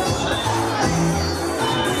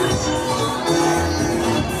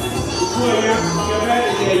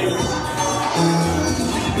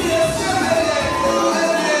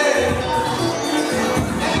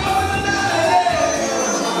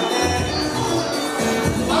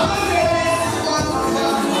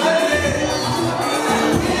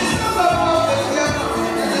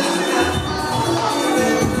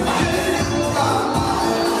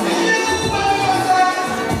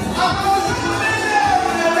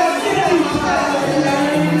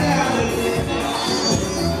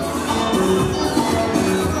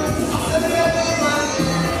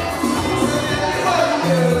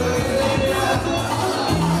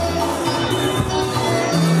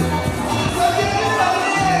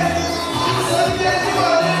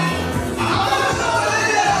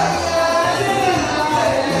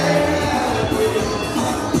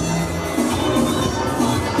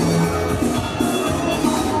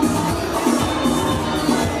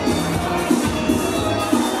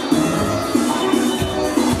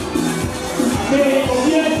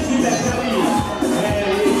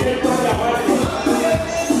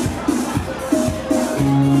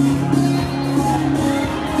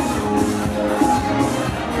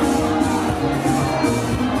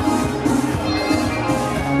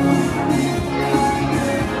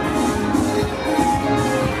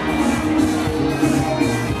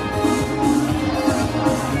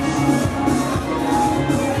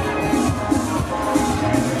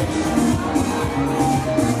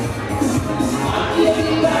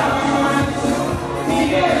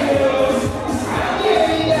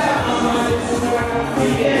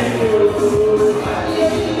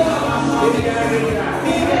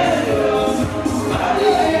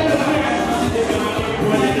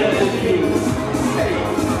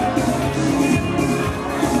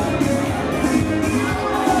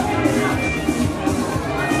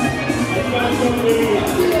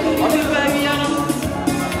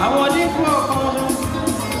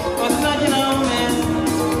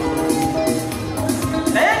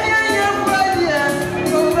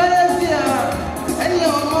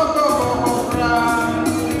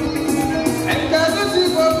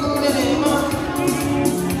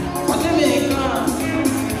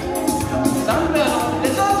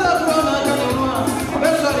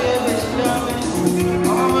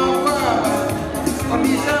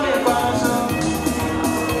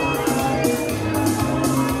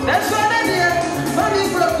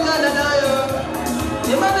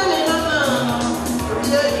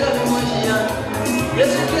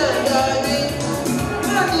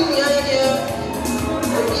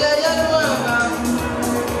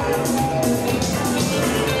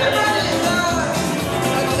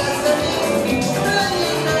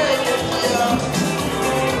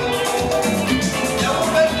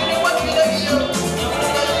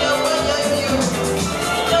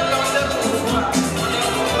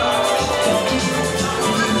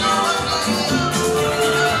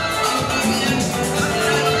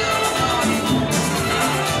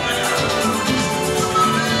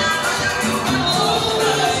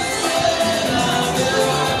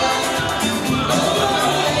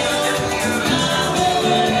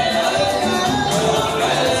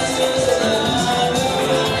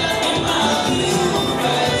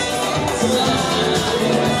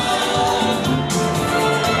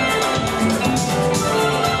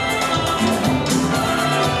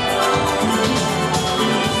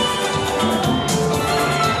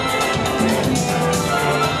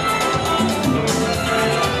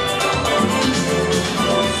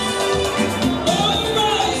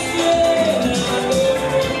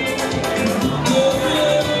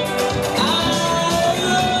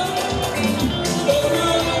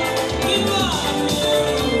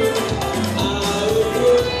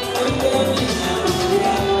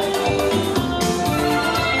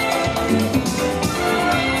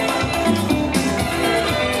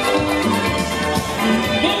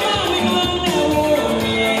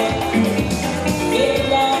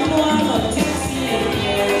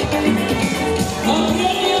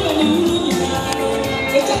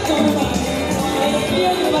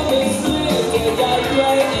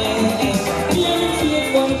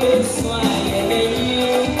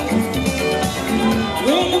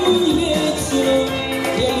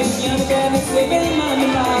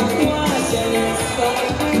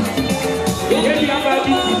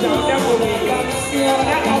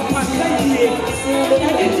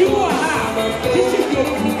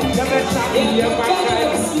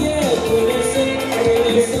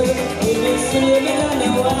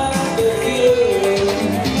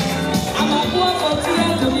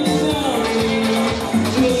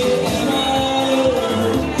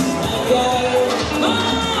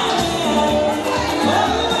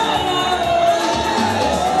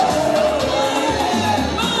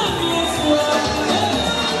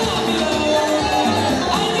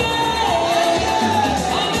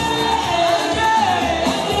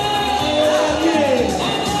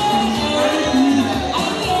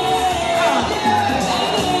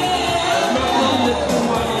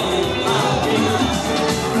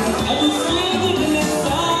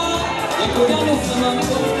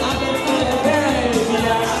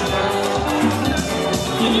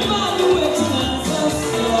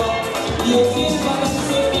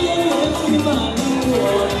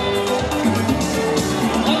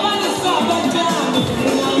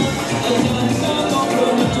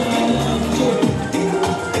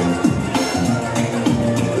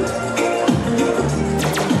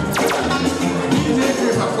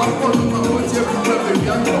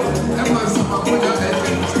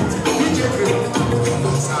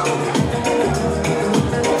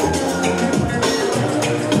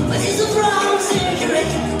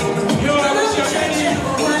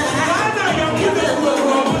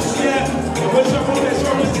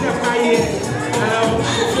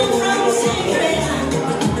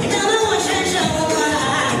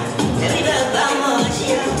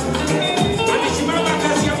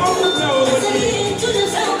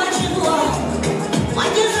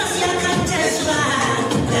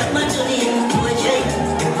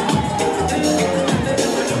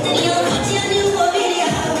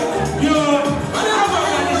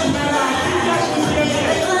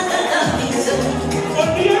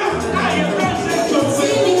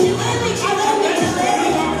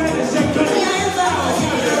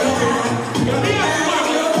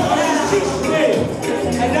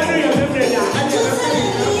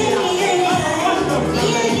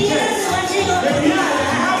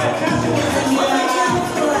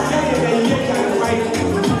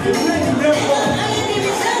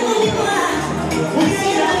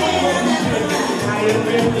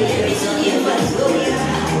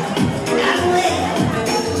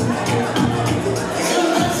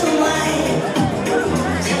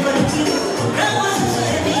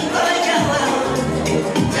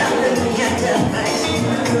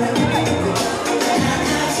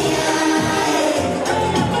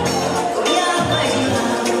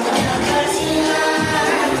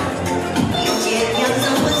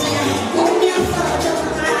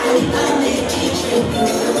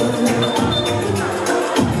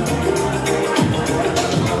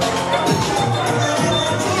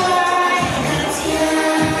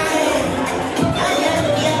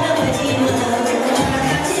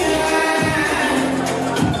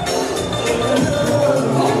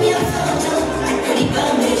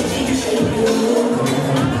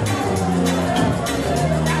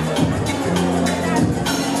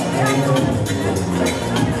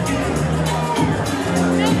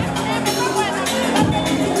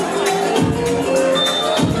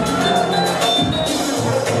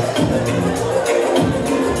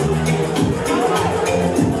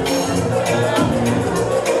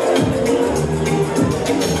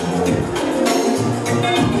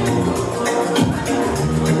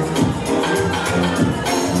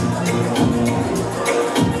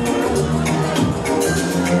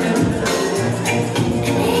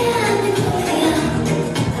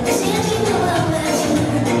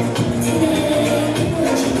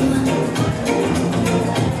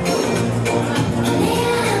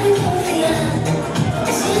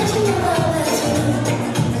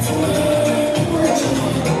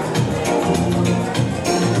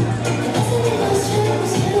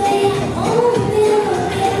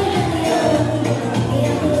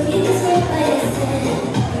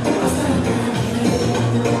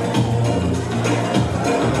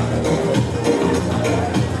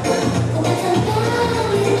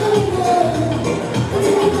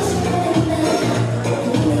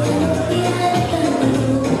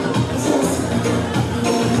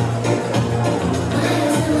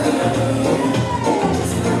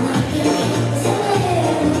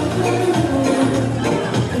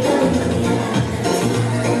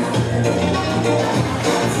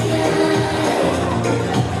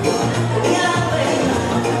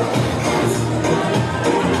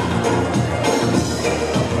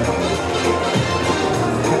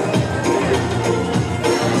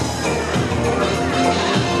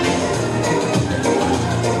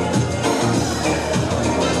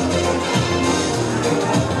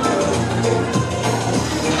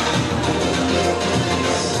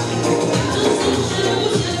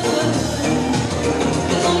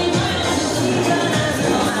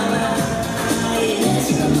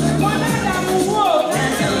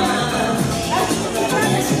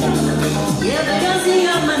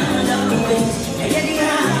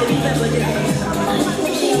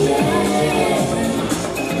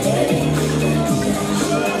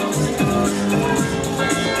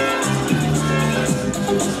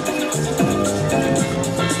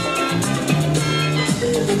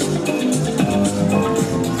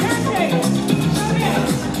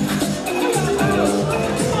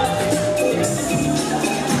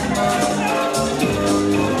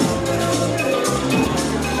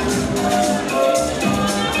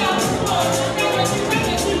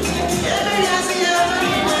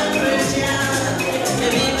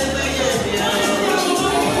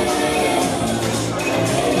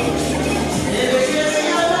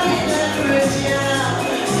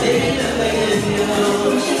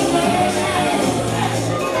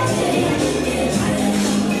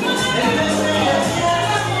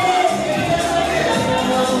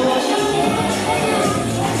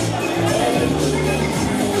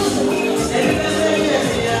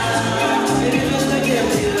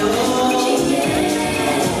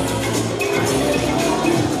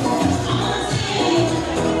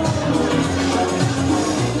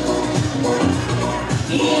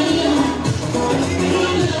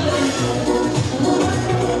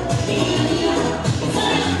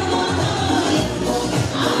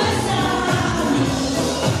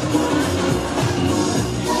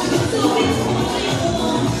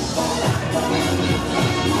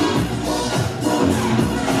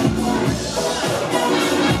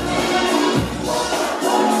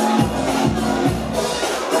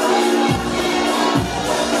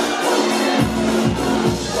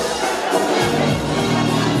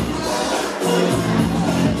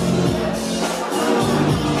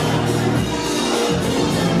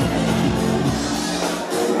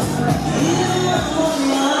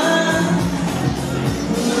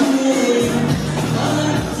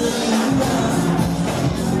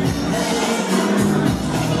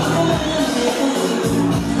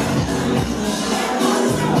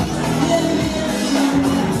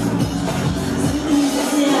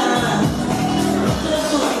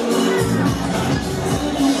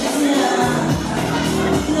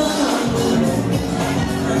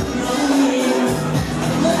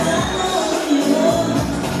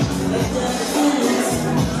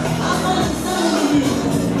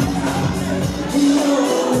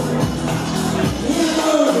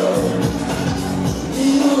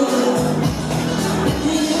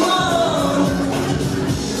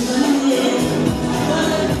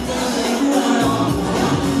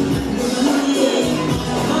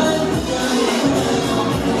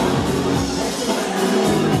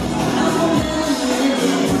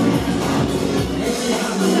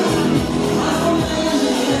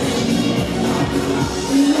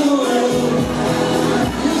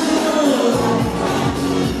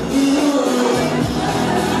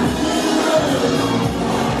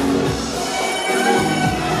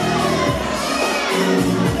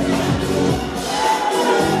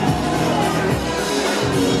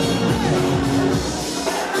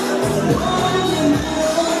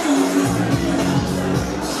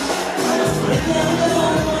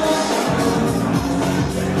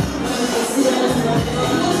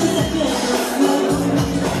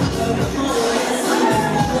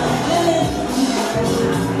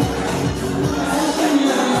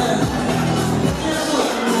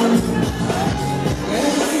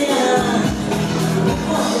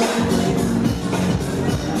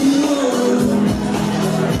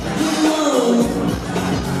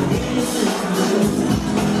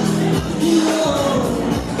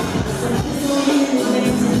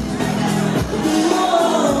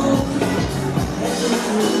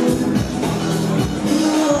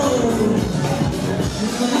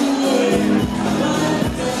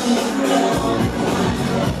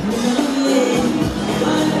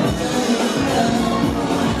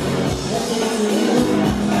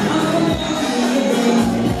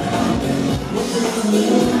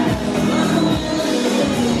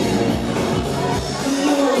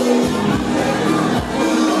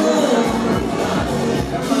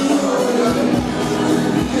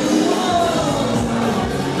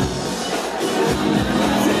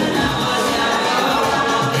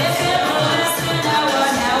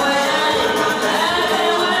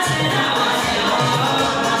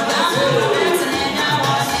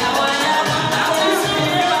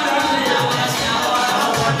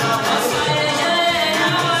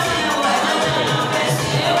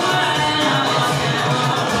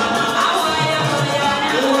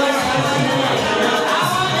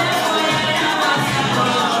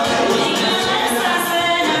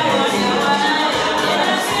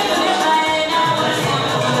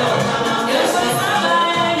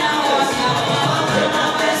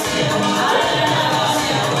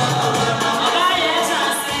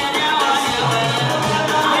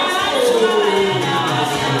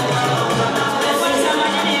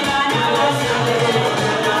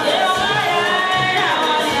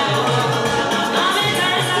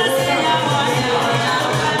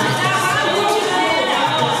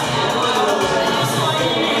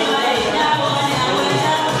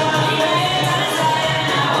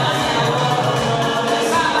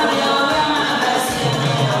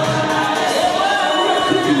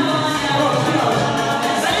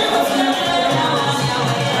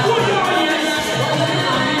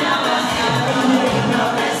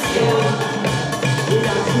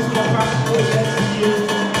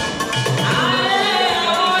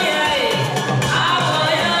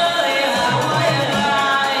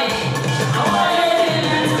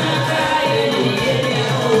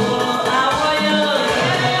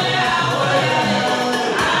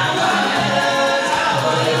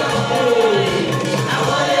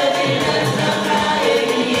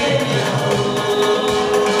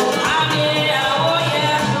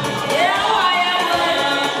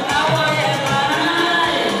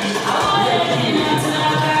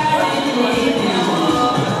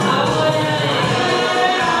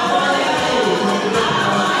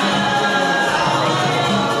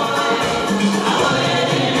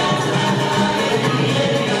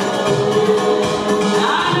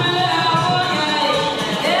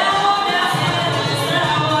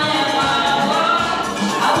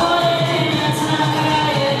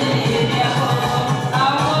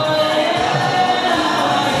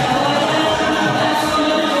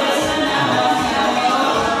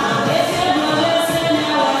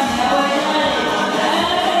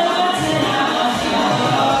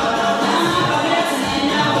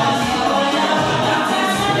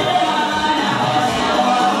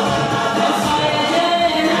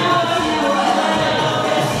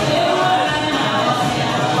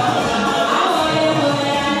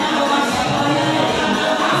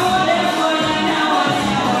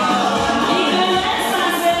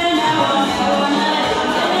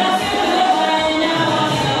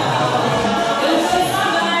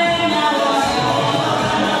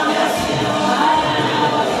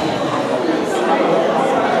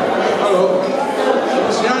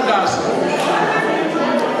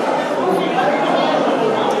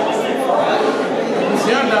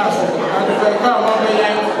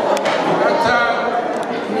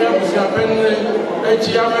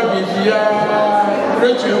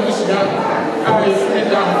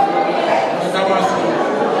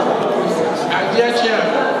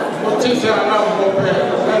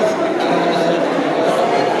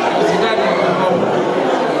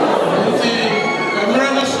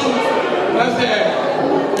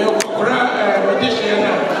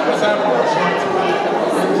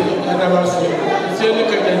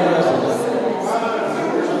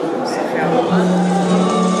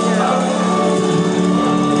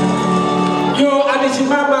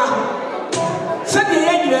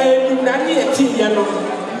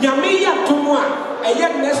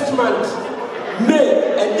 Next month, May.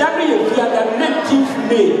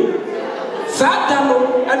 Sada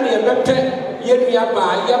no and the better Yenia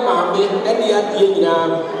by Yamami and the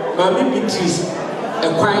Yena, Mammy Beatrice,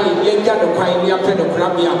 a quiet Yenga, the quiet Yapet of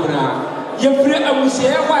Crabia. Yefre, I will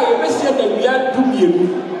say, why you must say that we are to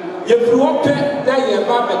you. Yefru open, now you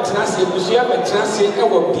have a trace, you have a trace, I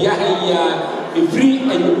will be a free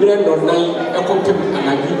and you bring on 9 a copy and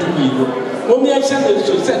I give to you. When we are saying,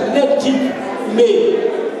 so said, native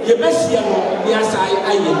May. Ye best ya no ni asai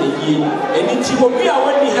aye na yie eni ti mo bi a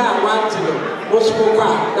woni ha wa ante no wo so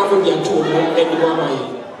kwa na mo dia to mo eni wa mai